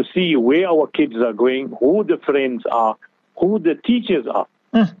to see where our kids are going, who the friends are, who the teachers are.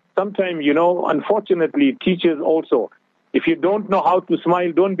 Sometimes, unfortunately, teachers also, if you don't know how to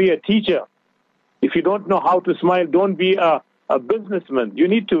smile, don't be a teacher. If you don't know how to smile, don't be a businessman. You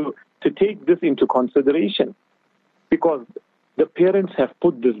need to take this into consideration, because the parents have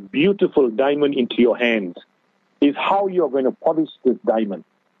put this beautiful diamond into your hands. Is how you're going to polish this diamond.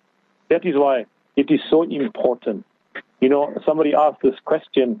 That is why it is so important. Somebody asked this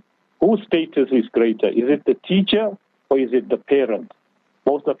question, whose status is greater? Is it the teacher or is it the parent?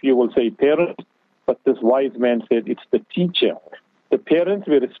 Most of you will say parent, but this wise man said it's the teacher. The parents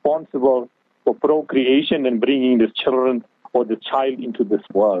were responsible for procreation and bringing the children or the child into this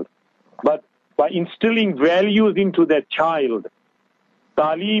world. But by instilling values into that child,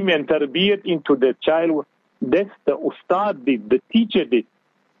 taaleem and tarbiyat into the child, that's the ustad did, the teacher did,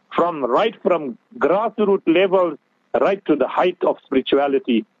 from grassroots level right to the height of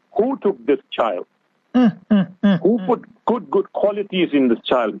spirituality. Who took this child? Who put good qualities in this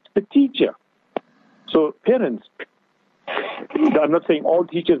child? It's the teacher. So parents, I'm not saying all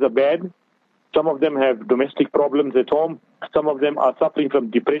teachers are bad. Some of them have domestic problems at home. Some of them are suffering from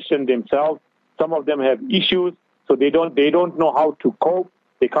depression themselves. Some of them have issues, so they don't know how to cope.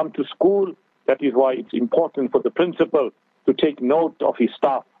 They come to school. That is why it's important for the principal to take note of his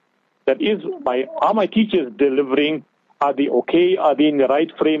staff. Are my teachers delivering? Are they okay? Are they in the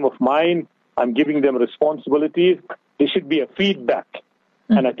right frame of mind? I'm giving them responsibilities. There should be a feedback.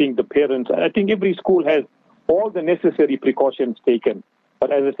 And I think the parents, I think every school has all the necessary precautions taken.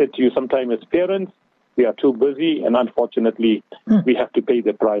 But as I said to you, sometimes as parents, we are too busy, and unfortunately, we have to pay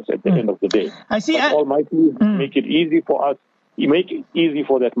the price at the end of the day. I see. But Almighty, make it easy for us. Make it easy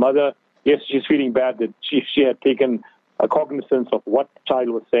for that mother. Yes, she's feeling bad that she had taken a cognizance of what the child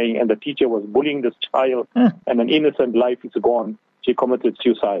was saying, and the teacher was bullying this child, and an innocent life is gone. She committed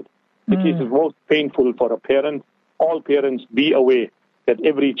suicide. It is most painful for a parent. All parents, be aware that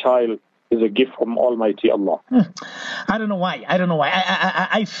every child is a gift from Almighty Allah. I don't know why.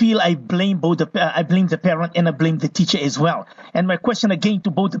 I feel I blame I blame the parent and I blame the teacher as well. And my question again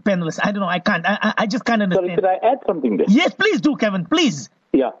to both the panelists, I don't know. I can't. I just can't understand. Sorry, could I add something there? Yes, please do, Kevin. Please.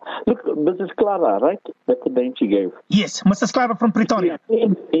 Yeah. Look, Mrs. Clara, right? That's the name she gave. Yes, Mrs. Clara from Pretoria.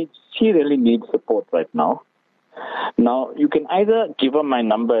 She really needs support right now. Now, you can either give her my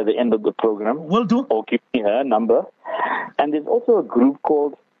number at the end of the program. Will do. Or give me her number. And there's also a group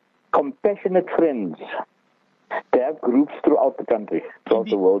called Compassionate Friends. They have groups throughout the country, throughout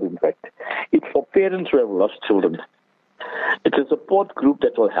the world, in fact. It's for parents who have lost children. It's a support group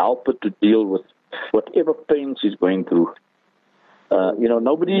that will help her to deal with whatever pain she's going through.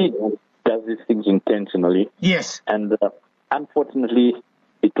 Nobody does these things intentionally. Yes. And unfortunately,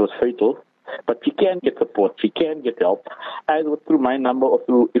 it was fatal. But she can get support. She can get help, either through my number or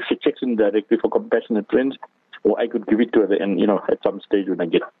through, if she checks in directly for Compassionate Friends, or I could give it to her, and at some stage when I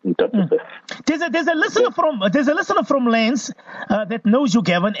get in touch with her. There's a listener from Lens that knows you,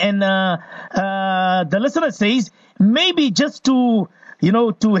 Gavin, and the listener says maybe just to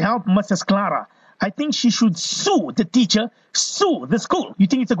help Mrs. Clara, I think she should sue the teacher, sue the school. You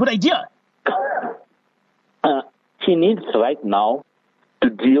think it's a good idea? She needs right now to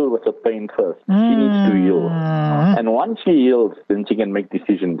deal with the pain first. She needs to heal. And once she heals, then she can make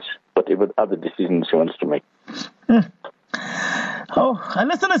decisions, whatever other decisions she wants to make. Oh, a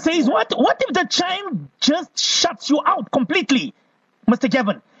listener says, what if the child just shuts you out completely, Mr.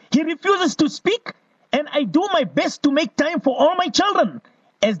 Gavin? He refuses to speak, and I do my best to make time for all my children,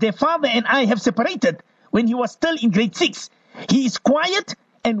 as their father and I have separated when he was still in grade 6. He is quiet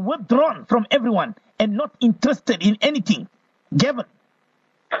and withdrawn from everyone and not interested in anything. Gavin.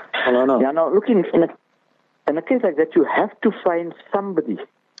 No. Yeah, no, look, in a case like that, you have to find somebody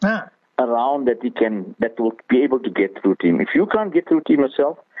around that will be able to get through to him. If you can't get through to him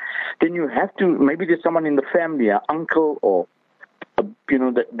yourself, then you have to, maybe there's someone in the family, an uncle or,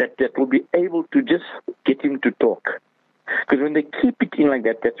 that will be able to just get him to talk. Because when they keep it in like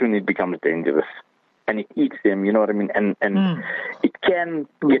that, that's when it becomes dangerous. And it eats them, you know what I mean? And it can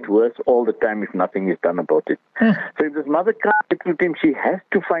get worse all the time if nothing is done about it. So if this mother can't get through to him, she has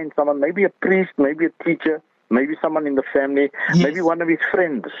to find someone, maybe a priest, maybe a teacher, maybe someone in the family, maybe one of his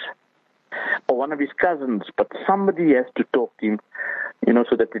friends or one of his cousins, but somebody has to talk to him,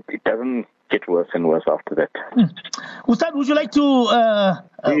 so that it doesn't get worse and worse after that. Ustad, would you like to...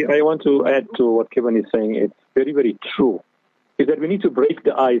 I want to add to what Kevin is saying. It's very, very true. Is that we need to break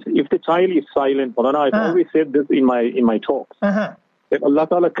the ice. If the child is silent, I've always said this in my talks, that Allah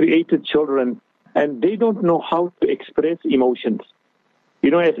Ta'ala created children and they don't know how to express emotions.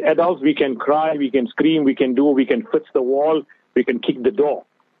 As adults, we can cry, we can scream, we can fix the wall, we can kick the door.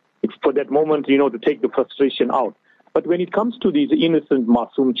 It's for that moment, to take the frustration out. But when it comes to these innocent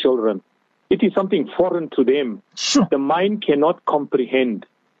masoom children, it is something foreign to them. Sure. The mind cannot comprehend.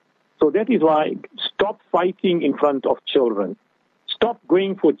 So that is why stop fighting in front of children. Stop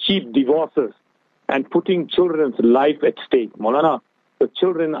going for cheap divorces and putting children's life at stake. Maulana, the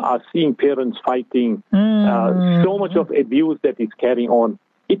children are seeing parents fighting, so much of abuse that is carrying on.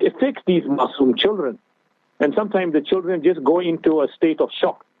 It affects these masoom children. And sometimes the children just go into a state of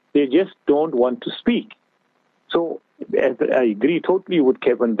shock. They just don't want to speak. So I agree totally with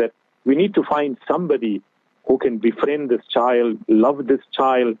Kevin that we need to find somebody who can befriend this child, love this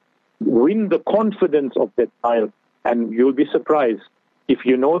child, win the confidence of that child. And you'll be surprised if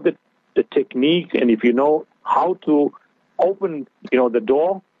you know the techniques and if you know how to open, the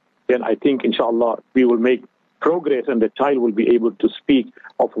door, then I think, inshallah, we will make progress and the child will be able to speak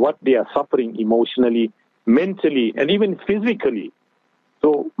of what they are suffering emotionally, mentally, and even physically.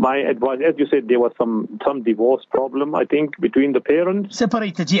 So my advice, as you said, there was some divorce problem, I think, between the parents.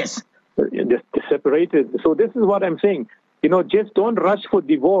 Separated, yes. They're separated. So this is what I'm saying. Just don't rush for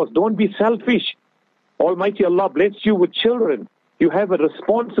divorce. Don't be selfish. Almighty Allah blessed you with children. You have a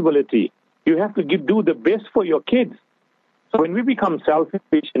responsibility. You have to do the best for your kids. So when we become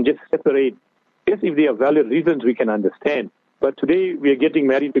selfish and just separate, yes, if there are valid reasons, we can understand. But today we are getting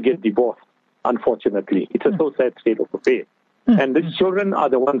married to get divorced, unfortunately. It's a so sad state of affairs. And these children are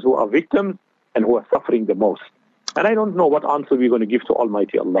the ones who are victims and who are suffering the most. And I don't know what answer we're going to give to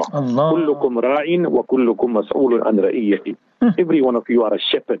Almighty Allah. كُلُّكُمْ رَاعٍ وَكُلُّكُمْ مَسْئُولٌ عَنْ رَئِيَّتِهِ. Every one of you are a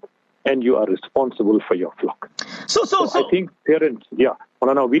shepherd and you are responsible for your flock. So I think parents,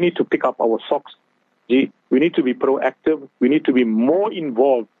 we need to pick up our socks. We need to be proactive. We need to be more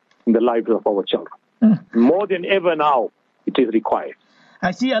involved in the lives of our children. More than ever now, it is required.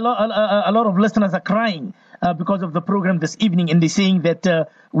 I see a lot of listeners are crying because of the program this evening, and they're saying that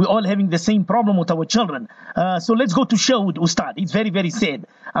we're all having the same problem with our children. So let's go to Shaud, Ustad. It's very, very sad.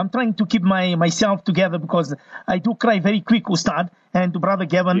 I'm trying to keep myself together because I do cry very quick, Ustad. And to Brother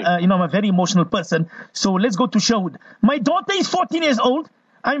Gavin, I'm a very emotional person. So let's go to Shaud. My daughter is 14 years old.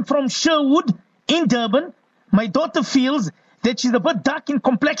 I'm from Sherwood in Durban. My daughter feels that she's a bit dark in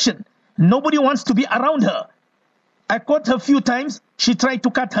complexion. Nobody wants to be around her. I caught her a few times. She tried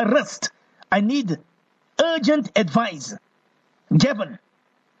to cut her wrist. I need urgent advice. Gavin.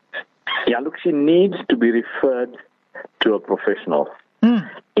 Yeah, look, she needs to be referred to a professional.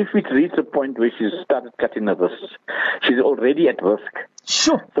 If it reaches a point where she's started cutting her wrist, she's already at risk.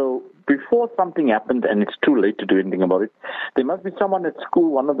 Sure. So before something happens and it's too late to do anything about it, there must be someone at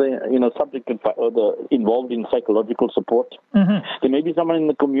school, one of the involved in psychological support. There may be someone in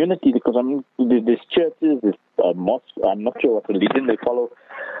the community, because there's churches, there's mosques. I'm not sure what religion they follow.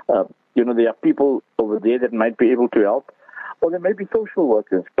 There are people over there that might be able to help, or there may be social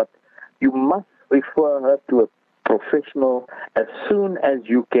workers. But you must refer her to a professional as soon as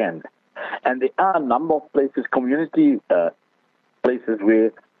you can. And there are a number of places, community places,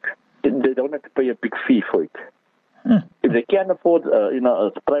 where they don't have to pay a big fee for it. If they can afford,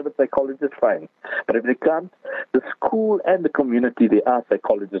 a private psychologist, fine. But if they can't, the school and the community, there are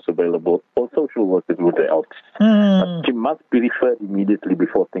psychologists available, or social workers would help. But she must be referred immediately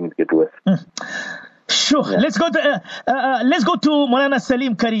before things get worse. Sure. Yeah. Let's go to Maulana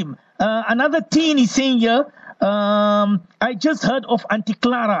Salim Karim. Another teen is saying here, I just heard of Auntie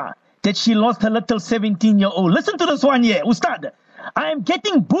Clara, that she lost her little 17-year-old. Listen to this one here, Ustad. I am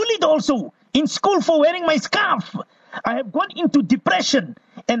getting bullied also in school for wearing my scarf. I have gone into depression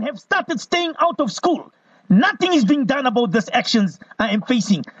and have started staying out of school. Nothing is being done about these actions I am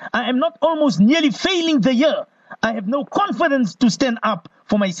facing. I am not almost nearly failing the year. I have no confidence to stand up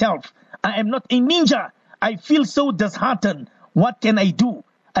for myself. I am not a ninja. I feel so disheartened. What can I do?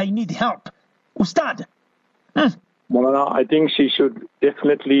 I need help. Ustad. Maulana, I think she should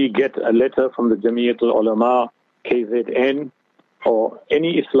definitely get a letter from the Jamiat al-Ulama, KZN, or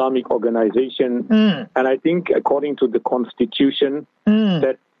any Islamic organization. And I think according to the Constitution,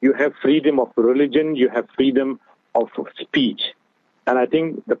 that you have freedom of religion, you have freedom of speech. And I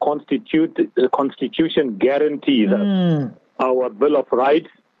think the Constitution guarantees us our Bill of Rights.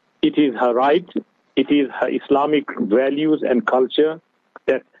 It is her right, it is her Islamic values and culture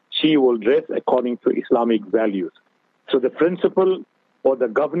that she will dress according to Islamic values. So the principle or the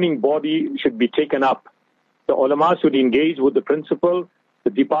governing body should be taken up. The ulama should engage with the principal, the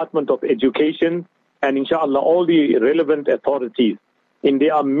Department of Education, and inshallah all the relevant authorities. And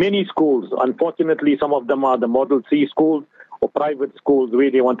there are many schools. Unfortunately, some of them are the Model C schools or private schools where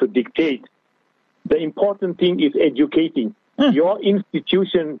they want to dictate. The important thing is educating. Your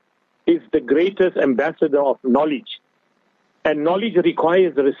institution is the greatest ambassador of knowledge. And knowledge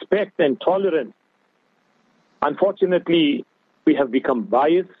requires respect and tolerance. Unfortunately, we have become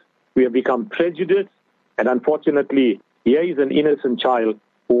biased, we have become prejudiced, and unfortunately, here is an innocent child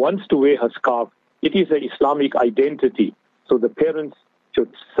who wants to wear her scarf. It is an Islamic identity. So the parents should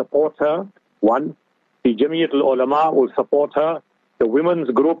support her. One, the Jamiat al-Ulama will support her. The women's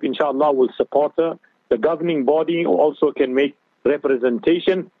group, inshallah, will support her. The governing body also can make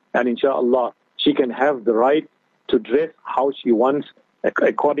representation, and inshallah, she can have the right to dress how she wants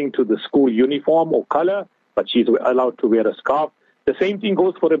according to the school uniform or color, but she's allowed to wear a scarf. The same thing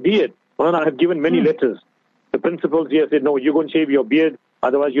goes for a beard. I have given many letters. The principals here said, no, you're going to shave your beard,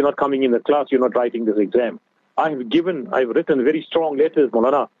 otherwise you're not coming in the class, you're not writing this exam. I've written very strong letters,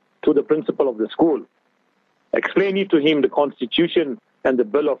 Maulana, to the principal of the school, explaining to him the Constitution and the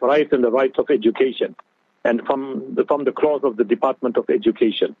Bill of Rights and the rights of education, and from the clause of the Department of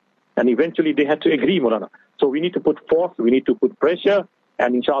Education. And eventually they had to agree, Maulana. So we need to put force, we need to put pressure,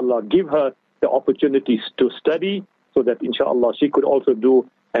 and inshallah give her the opportunities to study so that inshallah she could also do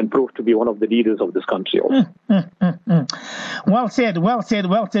and prove to be one of the leaders of this country also. Well said,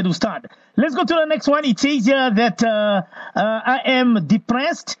 Ustad. Let's go to the next one. It says here that I am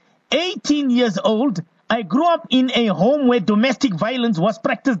depressed, 18 years old. I grew up in a home where domestic violence was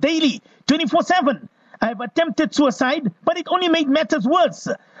practiced daily, 24/7. I've attempted suicide, but it only made matters worse.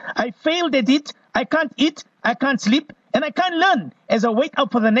 I failed at it. I can't eat, I can't sleep, and I can't learn as I wait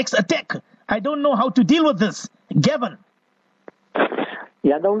up for the next attack. I don't know how to deal with this. Gavin.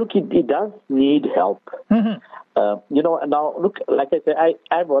 Yeah, now look, it does need help. Now look, like I said,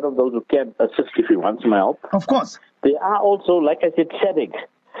 I'm one of those who can assist if he wants my help. Of course. There are also, like I said, SADC.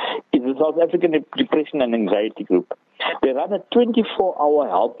 It's the South African Depression and Anxiety Group. They run a 24-hour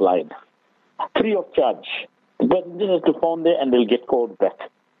helpline, free of charge. The person just has to phone there and they'll get called back.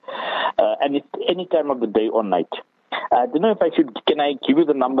 And it's any time of the day or night. I don't know if can I give you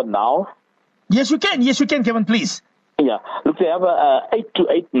the number now? Yes, you can, Kevin, please. Yeah. Look, they have a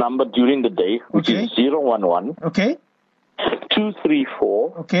 828 number during the day, which is 011. Okay.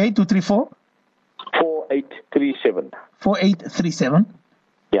 234. Okay, 234. 4837. 4837.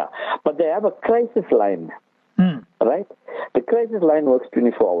 Yeah. But they have a crisis line. Right? The crisis line works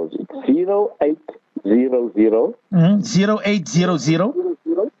 24 hours. It's 0800. 0800.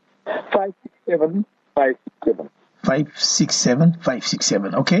 567 567.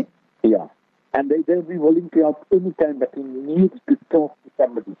 567. Okay. Yeah. And they'll be willing to help anytime that he needs to talk to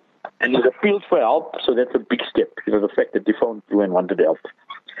somebody. And he's appealed for help, so that's a big step. The fact that they phoned through and wanted help.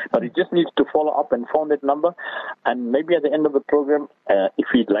 But he just needs to follow up and phone that number. And maybe at the end of the program, if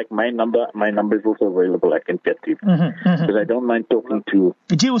he'd like my number is also available. I can get to him. Because I don't mind talking to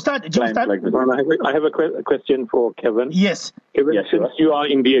clients like this. I have a question for Kevin. Yes. Kevin, since you are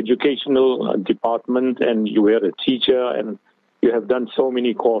in the educational department and you were a teacher and you have done so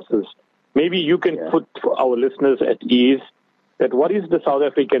many courses, maybe you can put for our listeners at ease that what is the South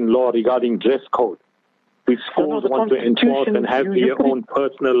African law regarding dress code? Which schools want to enforce and have their own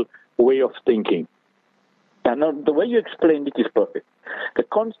personal way of thinking. No, the way you explained it is perfect. The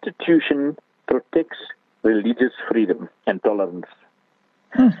Constitution protects religious freedom and tolerance.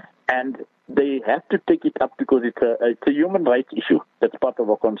 And they have to take it up because it's a human rights issue. That's part of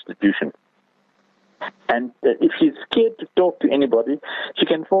our Constitution. And if she's scared to talk to anybody, she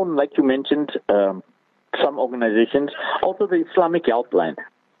can phone, like you mentioned, some organizations, also the Islamic Helpline.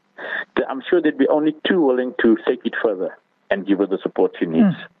 I'm sure they'd be only too willing to take it further and give her the support she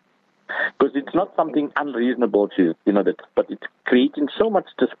needs. Because it's not something unreasonable, but it's creating so much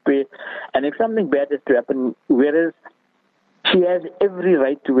despair. And if something bad is to happen, whereas she has every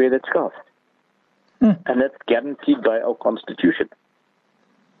right to wear that scarf. And that's guaranteed by our Constitution.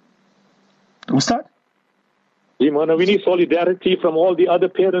 Ustad? We need solidarity from all the other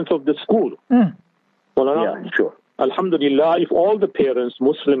parents of the school. Yeah, sure. Alhamdulillah, if all the parents,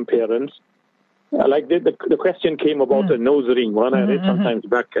 Muslim parents, like the question came about a nose ring. One I read sometimes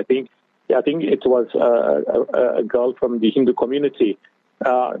back, I think it was a girl from the Hindu community.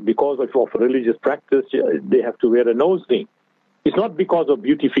 Because of religious practice, they have to wear a nose ring. It's not because of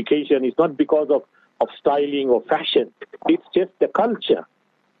beautification. It's not because of styling or fashion. It's just the culture.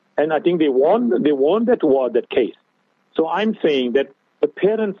 And I think they won that case. So I'm saying that the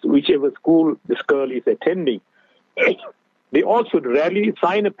parents, whichever school this girl is attending, they all should rally,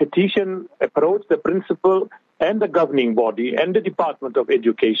 sign a petition, approach the principal and the governing body and the Department of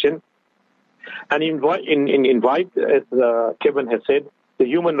Education, and invite, as Kevin has said, the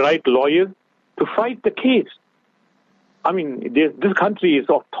human rights lawyers to fight the case. I mean, this country is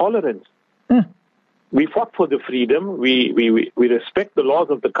of tolerance. We fought for the freedom. We respect the laws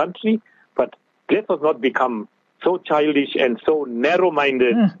of the country, but let us not become so childish and so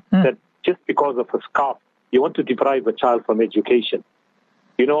narrow-minded that just because of a scarf, you want to deprive a child from education.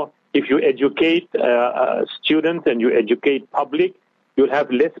 If you educate students and you educate public, you'll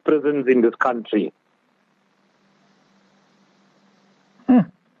have less prisons in this country.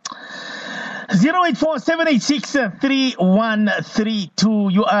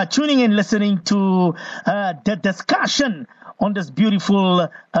 084-786-3132. You are tuning in, listening to the discussion on this beautiful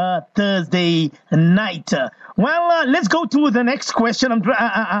Thursday night. Well, let's go to the next question.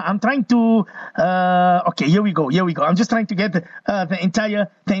 I'm trying to. Okay, here we go. I'm just trying to get the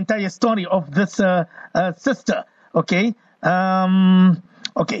entire story of this sister. Okay.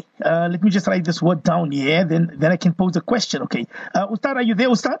 Okay. Let me just write this word down here. Then I can pose a question. Okay. Ustad, are you there,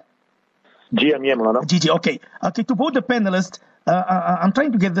 Ustad? Gigi, okay. To both the panelists, I'm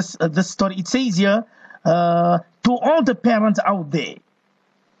trying to get this story. It says here, to all the parents out there,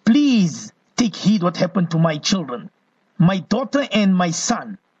 please take heed what happened to my children. my daughter and my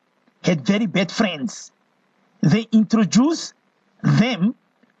son had very bad friends. They introduced them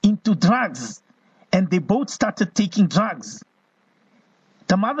into drugs, and they both started taking drugs.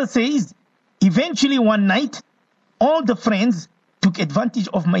 The mother says, eventually one night, all the friends took advantage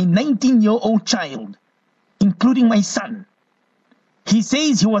of my 19-year-old child, including my son. He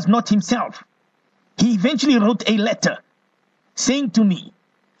says he was not himself. He eventually wrote a letter saying to me,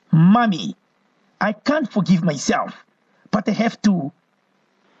 Mommy, I can't forgive myself, but I have to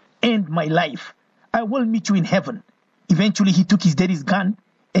end my life. I will meet you in heaven. Eventually, he took his daddy's gun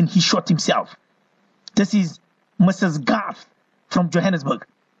and he shot himself. This is Mrs. Garth from Johannesburg.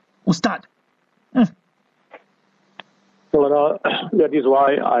 Ustad. Well, that is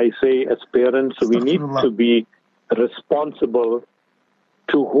why I say as parents, we need to be responsible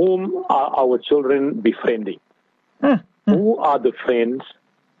to whom are our children befriending. Who are the friends?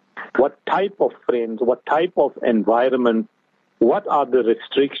 What type of friends? What type of environment? What are the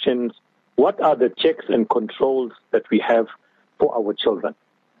restrictions? What are the checks and controls that we have for our children?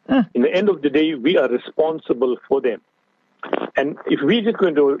 In the end of the day, we are responsible for them. And if we're just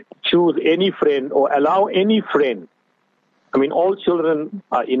going to choose any friend or allow any friend, I mean, all children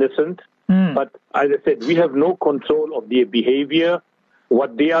are innocent, but as I said, we have no control of their behavior,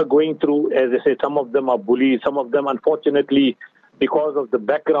 what they are going through. As I said, some of them are bullies, some of them, unfortunately, because of the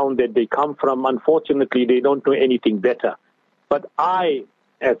background that they come from, unfortunately, they don't know anything better. But I,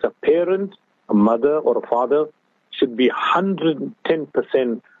 as a parent, a mother or a father, should be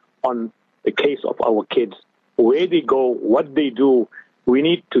 110% on the case of our kids. Where they go, what they do, we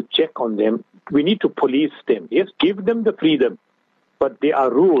need to check on them. We need to police them. Yes, give them the freedom, but there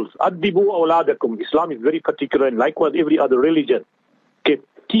are rules. Addibu awladakum. Islam is very particular, and likewise every other religion. Okay,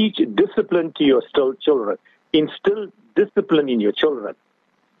 teach discipline to your children. Instill discipline in your children.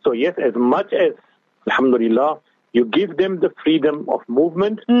 So yes, as much as, alhamdulillah, you give them the freedom of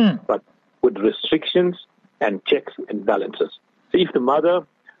movement, but with restrictions and checks and balances. So if the mother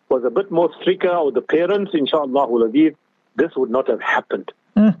was a bit more stricter, or the parents, inshallah, this would not have happened.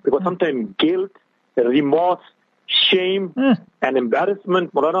 Because sometimes guilt, remorse, shame, and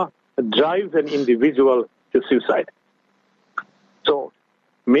embarrassment, Maulana, drives an individual to suicide. So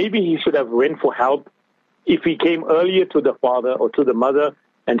maybe he should have went for help. If he came earlier to the father or to the mother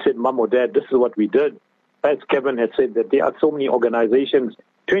and said, Mom or Dad, this is what we did. As Kevin had said, that there are so many organizations,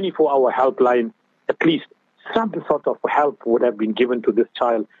 24-hour helpline, at least some sort of help would have been given to this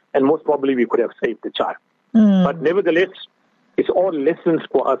child, and most probably we could have saved the child. But nevertheless, it's all lessons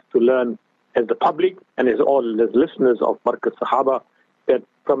for us to learn as the public and as all as listeners of Markaz Sahaba, that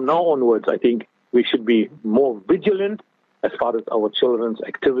from now onwards, I think we should be more vigilant as far as our children's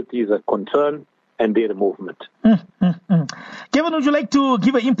activities are concerned and their movement. Kevin, would you like to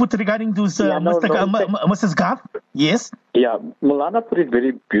give an input regarding those, Mrs. Garth? Yes? Yeah, Mulana put it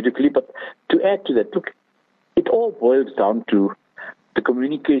very beautifully, but to add to that, look, it all boils down to the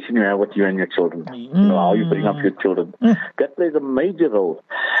communication you have with you and your children, how you bring up your children. That plays a major role.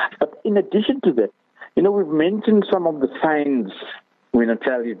 But in addition to that, we've mentioned some of the signs when a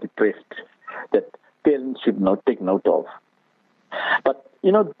child is depressed that parents should take note of. But,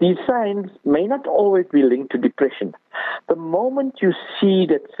 these signs may not always be linked to depression. The moment you see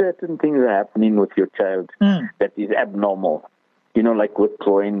that certain things are happening with your child that is abnormal, like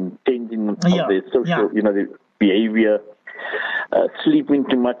withdrawing, changing of their social, their behavior, sleeping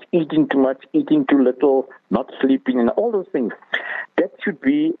too much, eating too little, not sleeping, and all those things, that should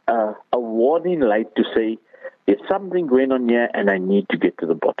be a warning light to say, there's something going on here and I need to get to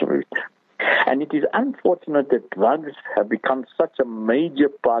the bottom of it. And it is unfortunate that drugs have become such a major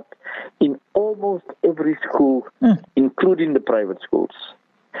part in almost every school, including the private schools.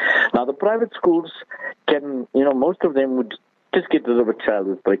 Now, the private schools can, most of them would just get rid of a child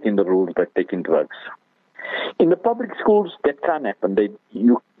who's breaking the rules by taking drugs. In the public schools, that can't happen.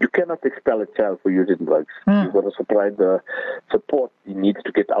 You cannot expel a child for using drugs. You've got to supply the support he needs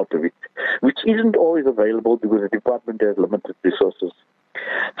to get out of it, which isn't always available because the department has limited resources.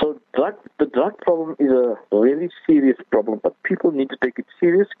 So the drug problem is a really serious problem, but people need to take it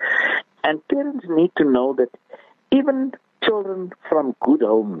serious. And parents need to know that even children from good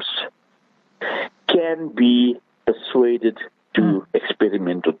homes can be persuaded to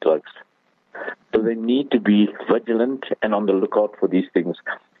experiment with drugs. So they need to be vigilant and on the lookout for these things.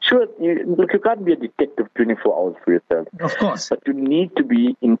 Sure, you can't be a detective 24 hours for yourself. Of course. But you need to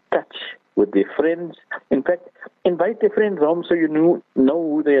be in touch with their friends. In fact, invite their friends home so you know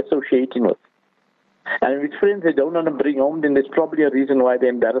who they're associating with. And if friends they don't want to bring home, then there's probably a reason why they're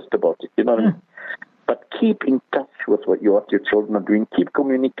embarrassed about it. You know what I mean? But keep in touch with what your children are doing. Keep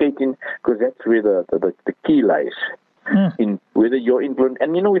communicating, because that's where the key lies. in whether you're influenced.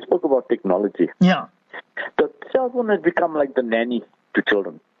 And we spoke about technology. Yeah. The cell phone has become like the nanny to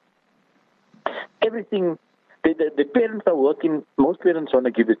children. Everything, the parents are working. Most parents want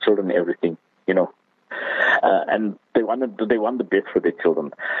to give their children everything, and they want the best for their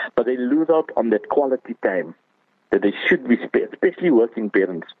children, but they lose out on that quality time that they should be spent, especially working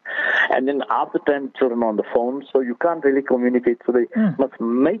parents. And then half the time children are on the phone, so you can't really communicate. So they must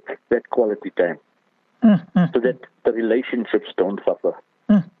make that quality time so that the relationships don't suffer.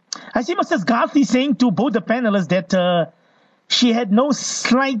 I see Mrs. Garthi saying to both the panelists that she had no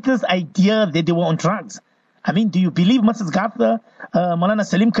slightest idea that they were on drugs. I mean, do you believe Mrs. Garthi, Maulana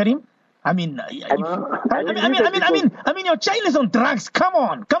Salim Karim? I mean, your child is on drugs. Come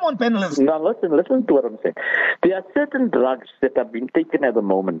on, panelists. Now listen to what I'm saying. There are certain drugs that have been taken at the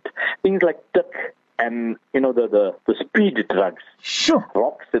moment. Things like tik and the speed drugs, sure,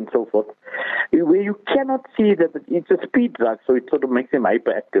 rocks and so forth, where you cannot see that it's a speed drug, so it sort of makes them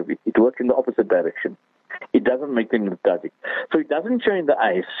hyperactive. It works in the opposite direction. It doesn't make them lethargic, so it doesn't show in the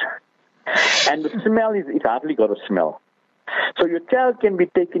eyes. And the smell it hardly got a smell. So your child can be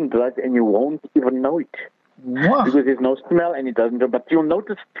taking drugs and you won't even know it. Wow. Because there's no smell and it doesn't, but you'll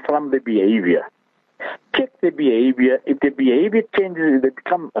notice from the behavior. Check their behavior. If their behavior changes, they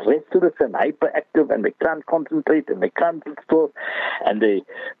become restless and hyperactive and they can't concentrate and they can't store and they're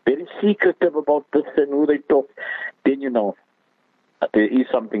very secretive about this and who they talk, then there is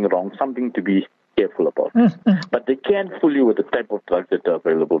something wrong, something to be careful about. But they can't fool you with the type of drugs that are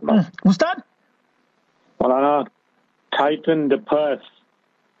available now. Ustad? Malana, tighten the purse.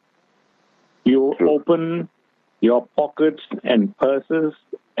 You open your pockets and purses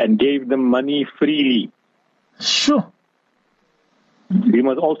and gave them money freely. Sure. We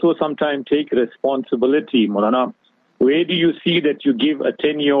must also sometimes take responsibility, Malana. Where do you see that you give a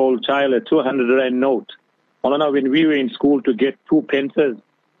 10-year-old child a 200 rand note? Malana, when we were in school to get 2 pences,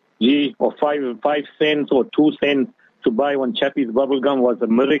 or 5 cents or 2 cents to buy one chappie's bubble gum was a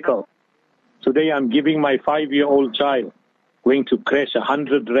miracle. Today I'm giving my 5-year-old child going to crash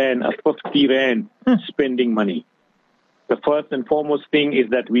 100 rand, 50 rand spending money. The first and foremost thing is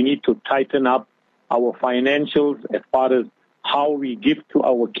that we need to tighten up our financials as far as how we give to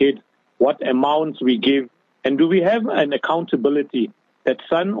our kids, what amounts we give, and do we have an accountability that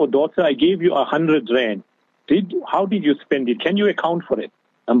son or daughter, I gave you 100 rand. How did you spend it? Can you account for it?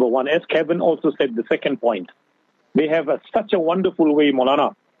 Number one, as Kevin also said, the second point, they have such a wonderful way,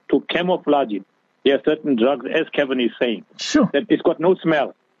 Maulana, to camouflage it. There are certain drugs, as Kevin is saying, sure, that it's got no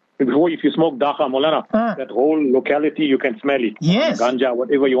smell. Before, if you smoke dacha, Maulana, that whole locality, you can smell it. Yes. Ganja,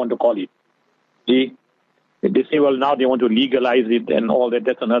 whatever you want to call it. See? They say, well, now they want to legalize it and all that.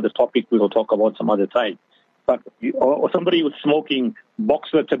 That's another topic we will talk about some other time. But or somebody who's smoking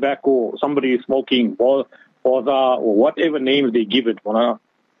boxer tobacco, somebody is smoking Boza or whatever names they give it, Maulana.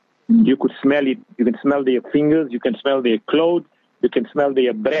 You could smell it. You can smell their fingers. You can smell their clothes. You can smell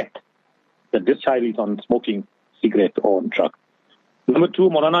their breath that this child is on smoking cigarette or on drug. Number two,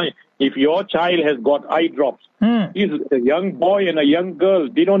 Maulana, if your child has got eye drops, he's a young boy and a young girl.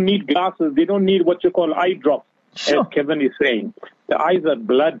 They don't need glasses. They don't need what you call eye drops, sure, as Kevin is saying. The eyes are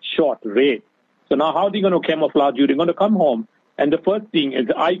bloodshot, red. So now how are they going to camouflage you? They're going to come home, and the first thing is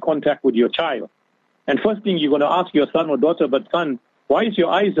eye contact with your child. And first thing you're going to ask your son or daughter, but son, why is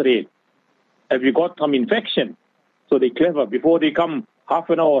your eyes red? Have you got some infection? So they're clever. Before they come half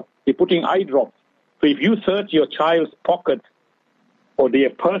an hour, they're putting eye drops. So if you search your child's pockets or their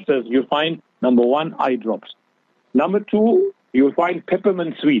purses, you'll find, number one, eye drops. Number two, you'll find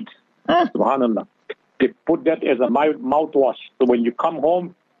peppermint sweets. Subhanallah. They put that as a mouthwash. So when you come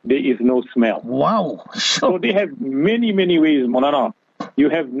home, there is no smell. Wow. So they have many, many ways, Maulana. You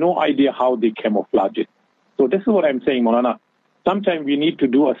have no idea how they camouflage it. So this is what I'm saying, Maulana. Sometimes we need to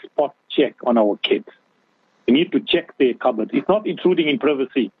do a spot check on our kids. We need to check their cupboard. It's not intruding in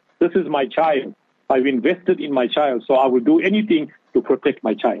privacy. This is my child. I've invested in my child, so I will do anything to protect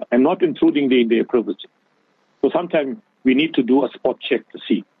my child. I'm not intruding in their privacy. So sometimes we need to do a spot check to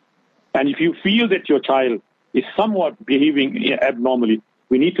see. And if you feel that your child is somewhat behaving abnormally,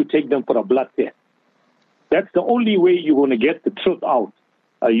 we need to take them for a blood test. That's the only way you're going to get the truth out.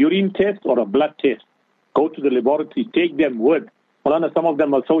 A urine test or a blood test. Go to the laboratory, take them with. Malana, some of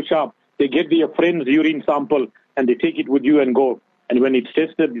them are so sharp, they get their friend's urine sample and they take it with you and go. And when it's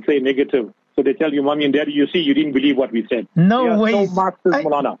tested, they say negative. So they tell you, Mommy and Daddy, you see, you didn't believe what we said. No way. So masters,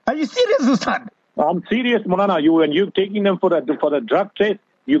 Malana. Are you serious, Ustad? I'm serious, Malana. When you're taking them for the drug test,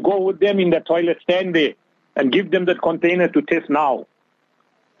 you go with them in the toilet, stand there, and give them that container to test now.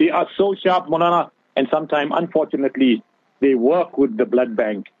 They are so sharp, Malana, and sometimes, unfortunately, they work with the blood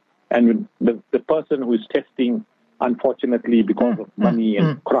bank. And the person who is testing unfortunately, because of money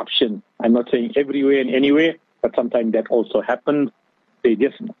and corruption. I'm not saying everywhere and anywhere, but sometimes that also happens. They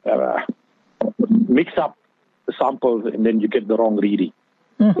just mix up the samples and then you get the wrong reading.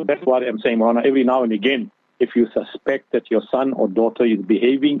 So that's what I'm saying, Maulana. Every now and again, if you suspect that your son or daughter is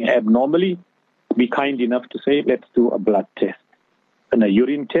behaving abnormally, be kind enough to say, let's do a blood test and a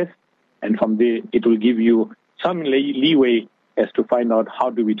urine test, and from there it will give you some leeway as to find out how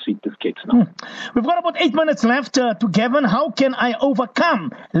do we treat these kids now. We've got about 8 minutes left to Gavin. How can I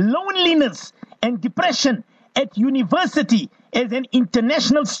overcome loneliness and depression at university as an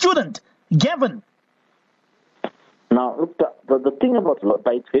international student? Gavin. Now, look, the thing about,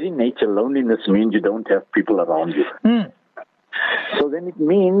 by its very nature, loneliness means you don't have people around you. So then it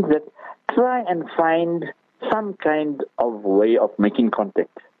means that try and find some kind of way of making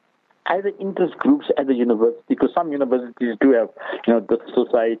contact. Either interest groups at the university, because some universities do have, this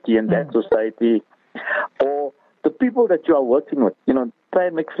society and that society, or the people that you are working with. Try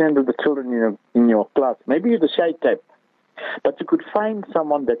and make friends with the children in your class. Maybe you're the shy type, but you could find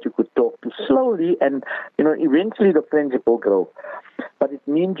someone that you could talk to slowly, and eventually the friendship will grow. But it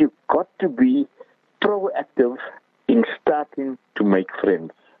means you've got to be proactive in starting to make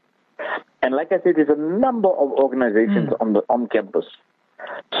friends. And like I said, there's a number of organizations on campus.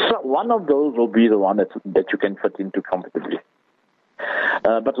 So one of those will be the one that you can fit into comfortably.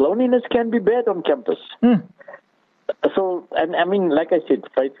 But loneliness can be bad on campus. So, and I mean, like I said,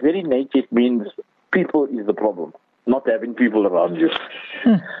 by its very nature, it means people is the problem, not having people around you.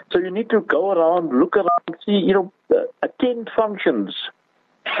 So you need to go around, look around, see, attend functions.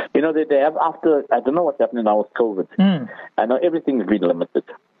 That they have after, I don't know what's happening now with COVID. I know everything's been limited.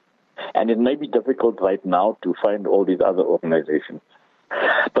 And it may be difficult right now to find all these other organizations.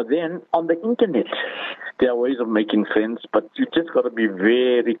 But then on the internet, there are ways of making friends, but you just got to be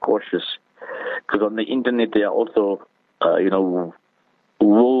very cautious. Because on the internet, there are also,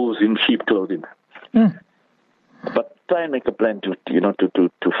 wolves in sheep clothing. But try and make a plan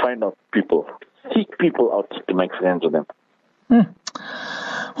to find out people. Seek people out to make friends with them.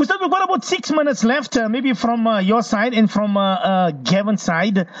 Ustad, we've got about 6 minutes left, maybe from your side and from Gavin's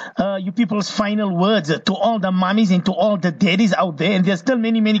side. You people's final words to all the mommies and to all the daddies out there. And there's still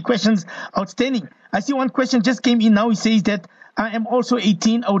many, many questions outstanding. I see one question just came in now. He says that I am also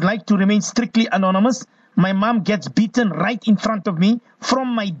 18. I would like to remain strictly anonymous. My mom gets beaten right in front of me from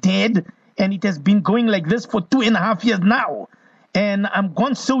my dad. And it has been going like this for 2.5 years now. And I'm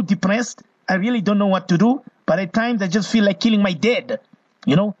gone so depressed. I really don't know what to do. But at times I just feel like killing my dad.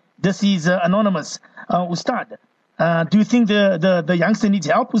 This is anonymous. Ustad, do you think the youngster needs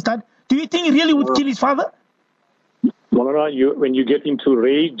help, Ustad? Do you think he really would kill his father? Maulana, when you get into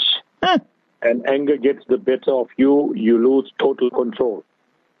rage and anger gets the better of you, you lose total control.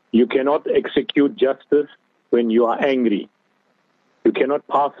 You cannot execute justice when you are angry. You cannot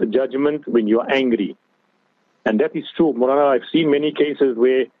pass a judgment when you are angry. And that is true. Maulana, I've seen many cases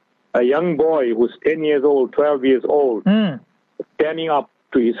where a young boy who's 10 years old, 12 years old, standing up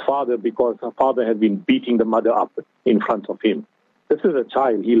to his father because her father has been beating the mother up in front of him. This is a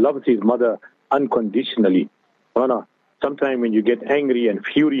child. He loves his mother unconditionally. Sometimes when you get angry and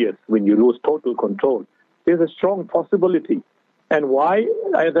furious, when you lose total control, there's a strong possibility. And why?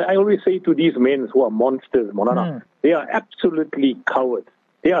 I always say to these men who are monsters, Maulana, they are absolutely cowards.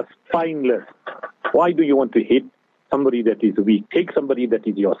 They are spineless. Why do you want to hit somebody that is weak? Take somebody that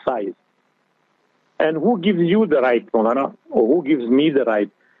is your size. And who gives you the right, Maulana, or who gives me the right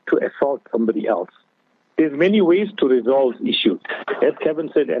to assault somebody else? There's many ways to resolve issues. As Kevin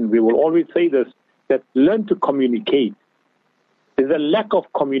said, and we will always say this, that learn to communicate. There's a lack of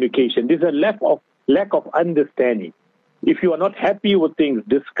communication. There's a lack of understanding. If you are not happy with things,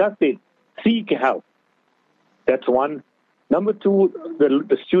 discuss it. Seek help. That's one. Number two,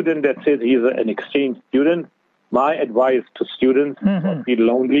 the student that says he's an exchange student, my advice to students who feel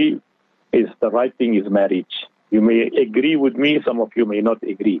lonely is the right thing is marriage. You may agree with me, some of you may not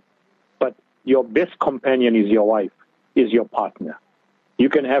agree. But your best companion is your wife, is your partner. You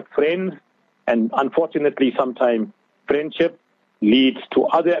can have friends, and unfortunately sometimes friendship leads to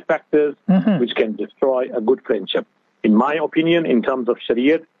other factors which can destroy a good friendship. In my opinion, in terms of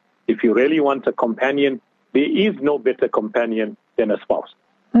Shariat, if you really want a companion, there is no better companion than a spouse.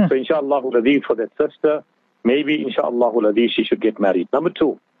 So inshallah for that sister, maybe inshallah she should get married. Number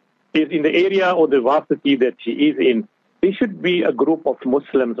two is in the area or the varsity that she is in, there should be a group of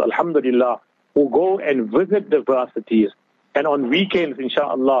Muslims, alhamdulillah, who go and visit the varsities. And on weekends,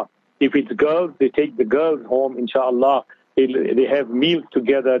 inshallah, if it's girls, they take the girls home, inshallah. They have meals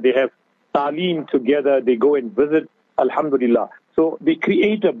together, they have Salin together, they go and visit, alhamdulillah. So they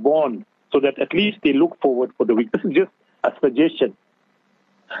create a bond so that at least they look forward for the week. This is just a suggestion.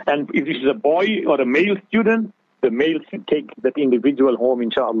 And if it is a boy or a male student, the male should take that individual home,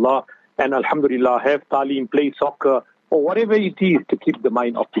 inshallah, and alhamdulillah, have talim, play soccer, or whatever it is to keep the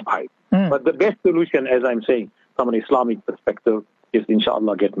mind occupied. But the best solution, as I'm saying, from an Islamic perspective, is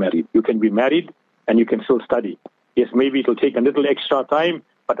inshallah get married. You can be married and you can still study. Yes, maybe it will take a little extra time,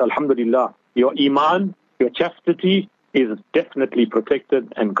 but alhamdulillah, your iman, your chastity is definitely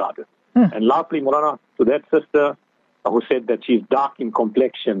protected and guarded. And lastly, Maulana, to that sister who said that she's dark in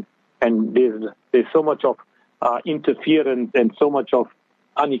complexion, and there's so much of interference and so much of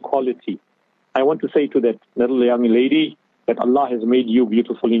inequality. I want to say to that little young lady that Allah has made you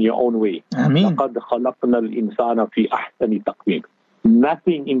beautiful in your own way. Ameen. لَقَدْ خَلَقْنَا الْإِنسَانَ فِي أَحْسَنِ تَقْوِيمٍ.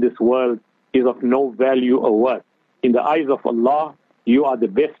 Nothing in this world is of no value or worth. In the eyes of Allah, you are the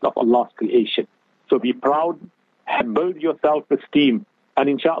best of Allah's creation. So be proud, build your self-esteem,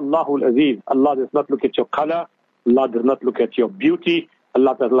 and insha'Allah al-Aziz, Allah does not look at your color, Allah does not look at your beauty,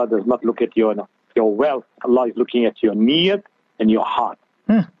 Allah does not look at your wealth. Allah is looking at your niyat and your heart.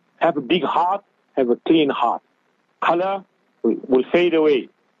 Have a big heart, have a clean heart. Color will fade away. You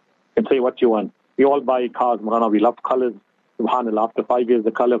can say what you want. We all buy cars, Maulana, we love colors. SubhanAllah, after 5 years,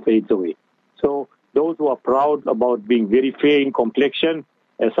 the color fades away. So those who are proud about being very fair in complexion,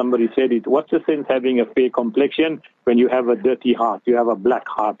 as somebody said it, what's the sense having a fair complexion when you have a dirty heart, you have a black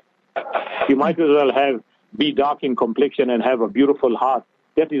heart? You might as well be dark in complexion and have a beautiful heart.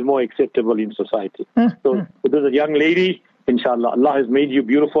 That is more acceptable in society. So there's a young lady, inshallah, Allah has made you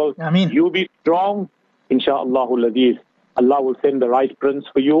beautiful. Ameen. You be strong, inshallah al-Aziz. Allah will send the right prince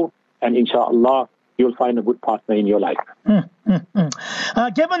for you, and inshallah, you'll find a good partner in your life.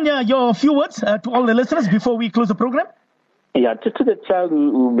 Kevin, your few words to all the listeners before we close the program. Yeah, just to the child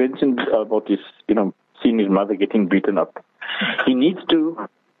who mentioned about his, seeing his mother getting beaten up. He needs to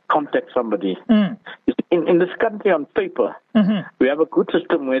contact somebody. In this country, on paper, we have a good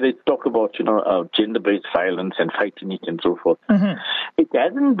system where they talk about, gender-based violence and fighting it and so forth. It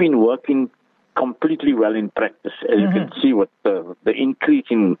hasn't been working completely well in practice, as you can see with the increase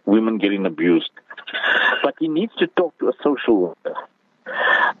in women getting abused. But he needs to talk to a social worker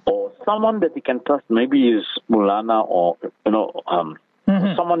or someone that he can trust, maybe his mulana or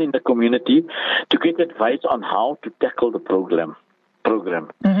someone in the community, to get advice on how to tackle the program.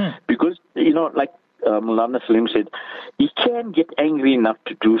 Because like Mulana Salim said, he can get angry enough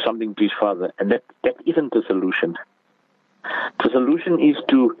to do something to his father, and that isn't the solution. The solution is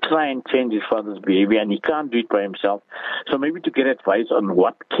to try and change his father's behavior, and he can't do it by himself. So maybe to get advice on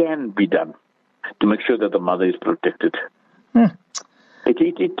what can be done to make sure that the mother is protected.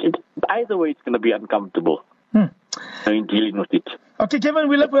 Either way, it's going to be uncomfortable in dealing with it. Okay, Kevin,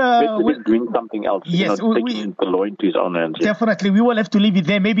 we'll have... doing something else. Yes, taking the law into his own hands. Definitely, we will have to leave it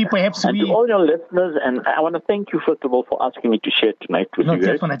there. Maybe perhaps and to all your listeners, and I want to thank you, first of all, for asking me to share tonight with you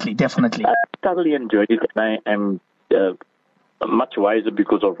guys. Definitely. I thoroughly enjoyed it, and I am much wiser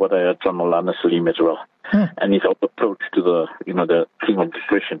because of what I heard from Maulana Salim as well, and his approach to the thing of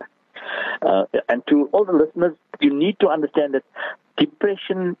depression. And to all the listeners, you need to understand that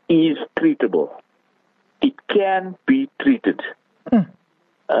depression is treatable. It can be treated.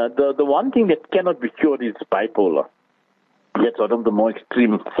 The one thing that cannot be cured is bipolar. That's one of the more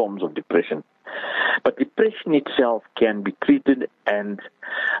extreme forms of depression. But depression itself can be treated, and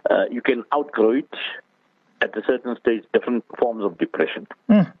you can outgrow it at a certain stage, different forms of depression,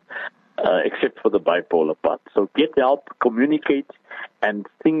 except for the bipolar part. So get help, communicate, and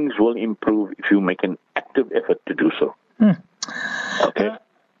things will improve if you make an active effort to do so. Okay.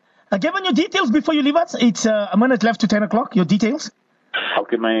 Given your details before you leave us, it's a minute left to 10 o'clock, your details.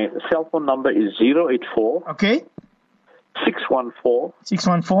 Okay, my cell phone number is 084. Okay. 614.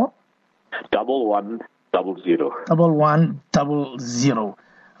 614. 1100. 1100.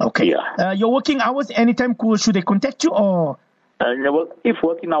 Okay. Yeah. Your working hours, anytime should they contact you, or? Well, if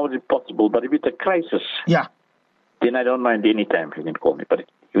working hours is possible, but if it's a crisis, then I don't mind any time you can call me. But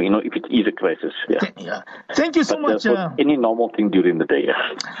if it is a crisis, Thank you so much. For any normal thing during the day,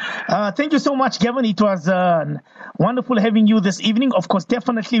 Thank you so much, Gavin. It was wonderful having you this evening. Of course,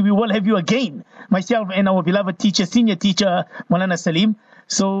 definitely we will have you again, myself and our beloved teacher, senior teacher, Maulana Salim.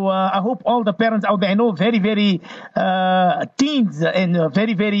 So I hope all the parents out there, I know very, very teens and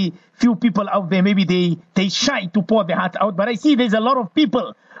very, very few people out there, maybe they shy to pour their heart out. But I see there's a lot of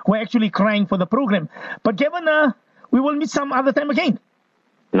people who are actually crying for the program. But Kevin, we will meet some other time again.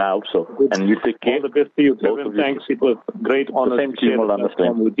 I hope so. And you take care. All the best to you, Kevin. Thanks. It was a great honor to share the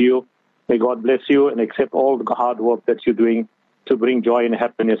platform with you. May God bless you and accept all the hard work that you're doing to bring joy and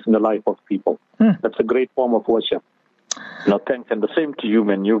happiness in the life of people. That's a great form of worship. No, thanks. And the same to you,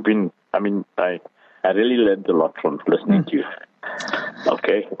 man. You've been I mean, I really learned a lot from listening to you.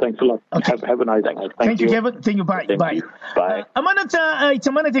 Okay, thanks a lot. Okay. Have a nice day. Thank you, Kevin. Thank you. Bye. Bye. Bye. It's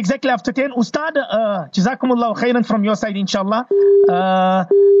a minute exactly after 10. Ustad, Jazakumullah khairan from your side, inshallah.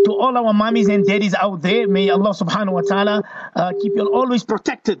 To all our mommies and daddies out there, may Allah subhanahu wa ta'ala keep you always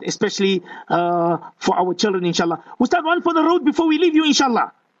protected, especially for our children, inshallah. Ustad, one for the road before we leave you,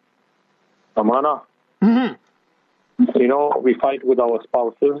 inshallah. Amana. You know, we fight with our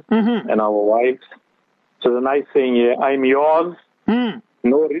spouses and our wives. So the nice thing here, I'm yours,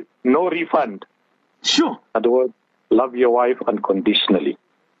 no refund. Sure. In other words, love your wife unconditionally.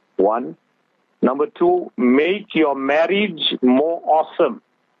 1. Number 2, make your marriage more awesome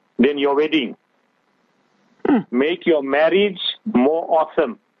than your wedding. Make your marriage more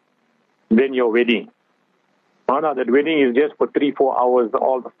awesome than your wedding. Mana, that wedding is just for 3-4 hours,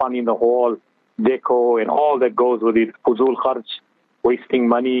 all the fun in the hall, deco and all that goes with it, fuzul kharch, wasting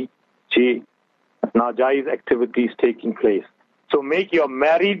money, najaiz activities taking place. So make your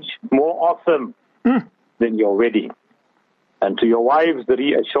marriage more awesome than your wedding. And to your wives,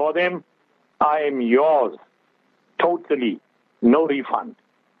 reassure them, I am yours, totally, no refund.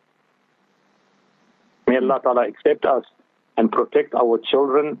 May Allah Ta'ala accept us and protect our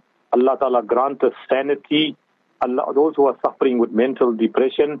children. Allah Ta'ala grant us sanity. Allah, those who are suffering with mental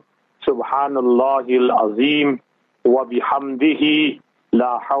depression, Subhanallahil Azim wa bihamdihi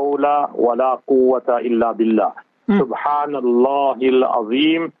la hawla wa la quwwata illa billah. Subhanallahil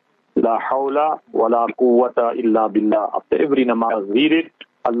Azim la hawla wa la quwwata illa billah. After every namaz, read it.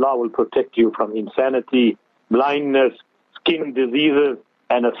 Allah will protect you from insanity, blindness, skin diseases,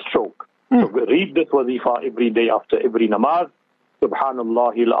 and a stroke. So read this wazifa every day after every namaz.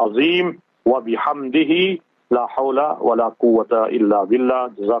 Subhanallahil Azim wa bihamdihi la hawla wa la quwwata illa billah.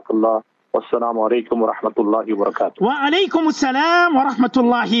 Jazakallah. Wassalamu alaikum wa rahmatullahi wa barakatuh. Wa alaikum assalam wa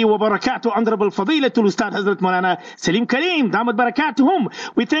rahmatullahi wa barakatuh. Honorable Fadilatul Ustad Hazrat Maulana Salim Karim, Damat Barakatuhum.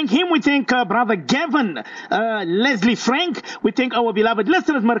 We thank him. We thank Brother Gavin, Leslie Frank. We thank our beloved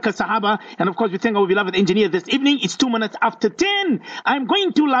listeners, Markaz Sahaba. And of course, we thank our beloved engineer this evening. It's 2 minutes after 10. I'm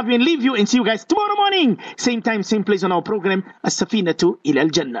going to love you and leave you and see you guys tomorrow morning. Same time, same place on our program, As-Safinatu ila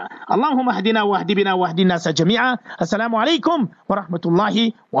al-Jannah. Allahumma hadina wa ahdi bina wa ahdi nasa jami'a. Assalamu alaikum wa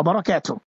rahmatullahi wa barakatuh.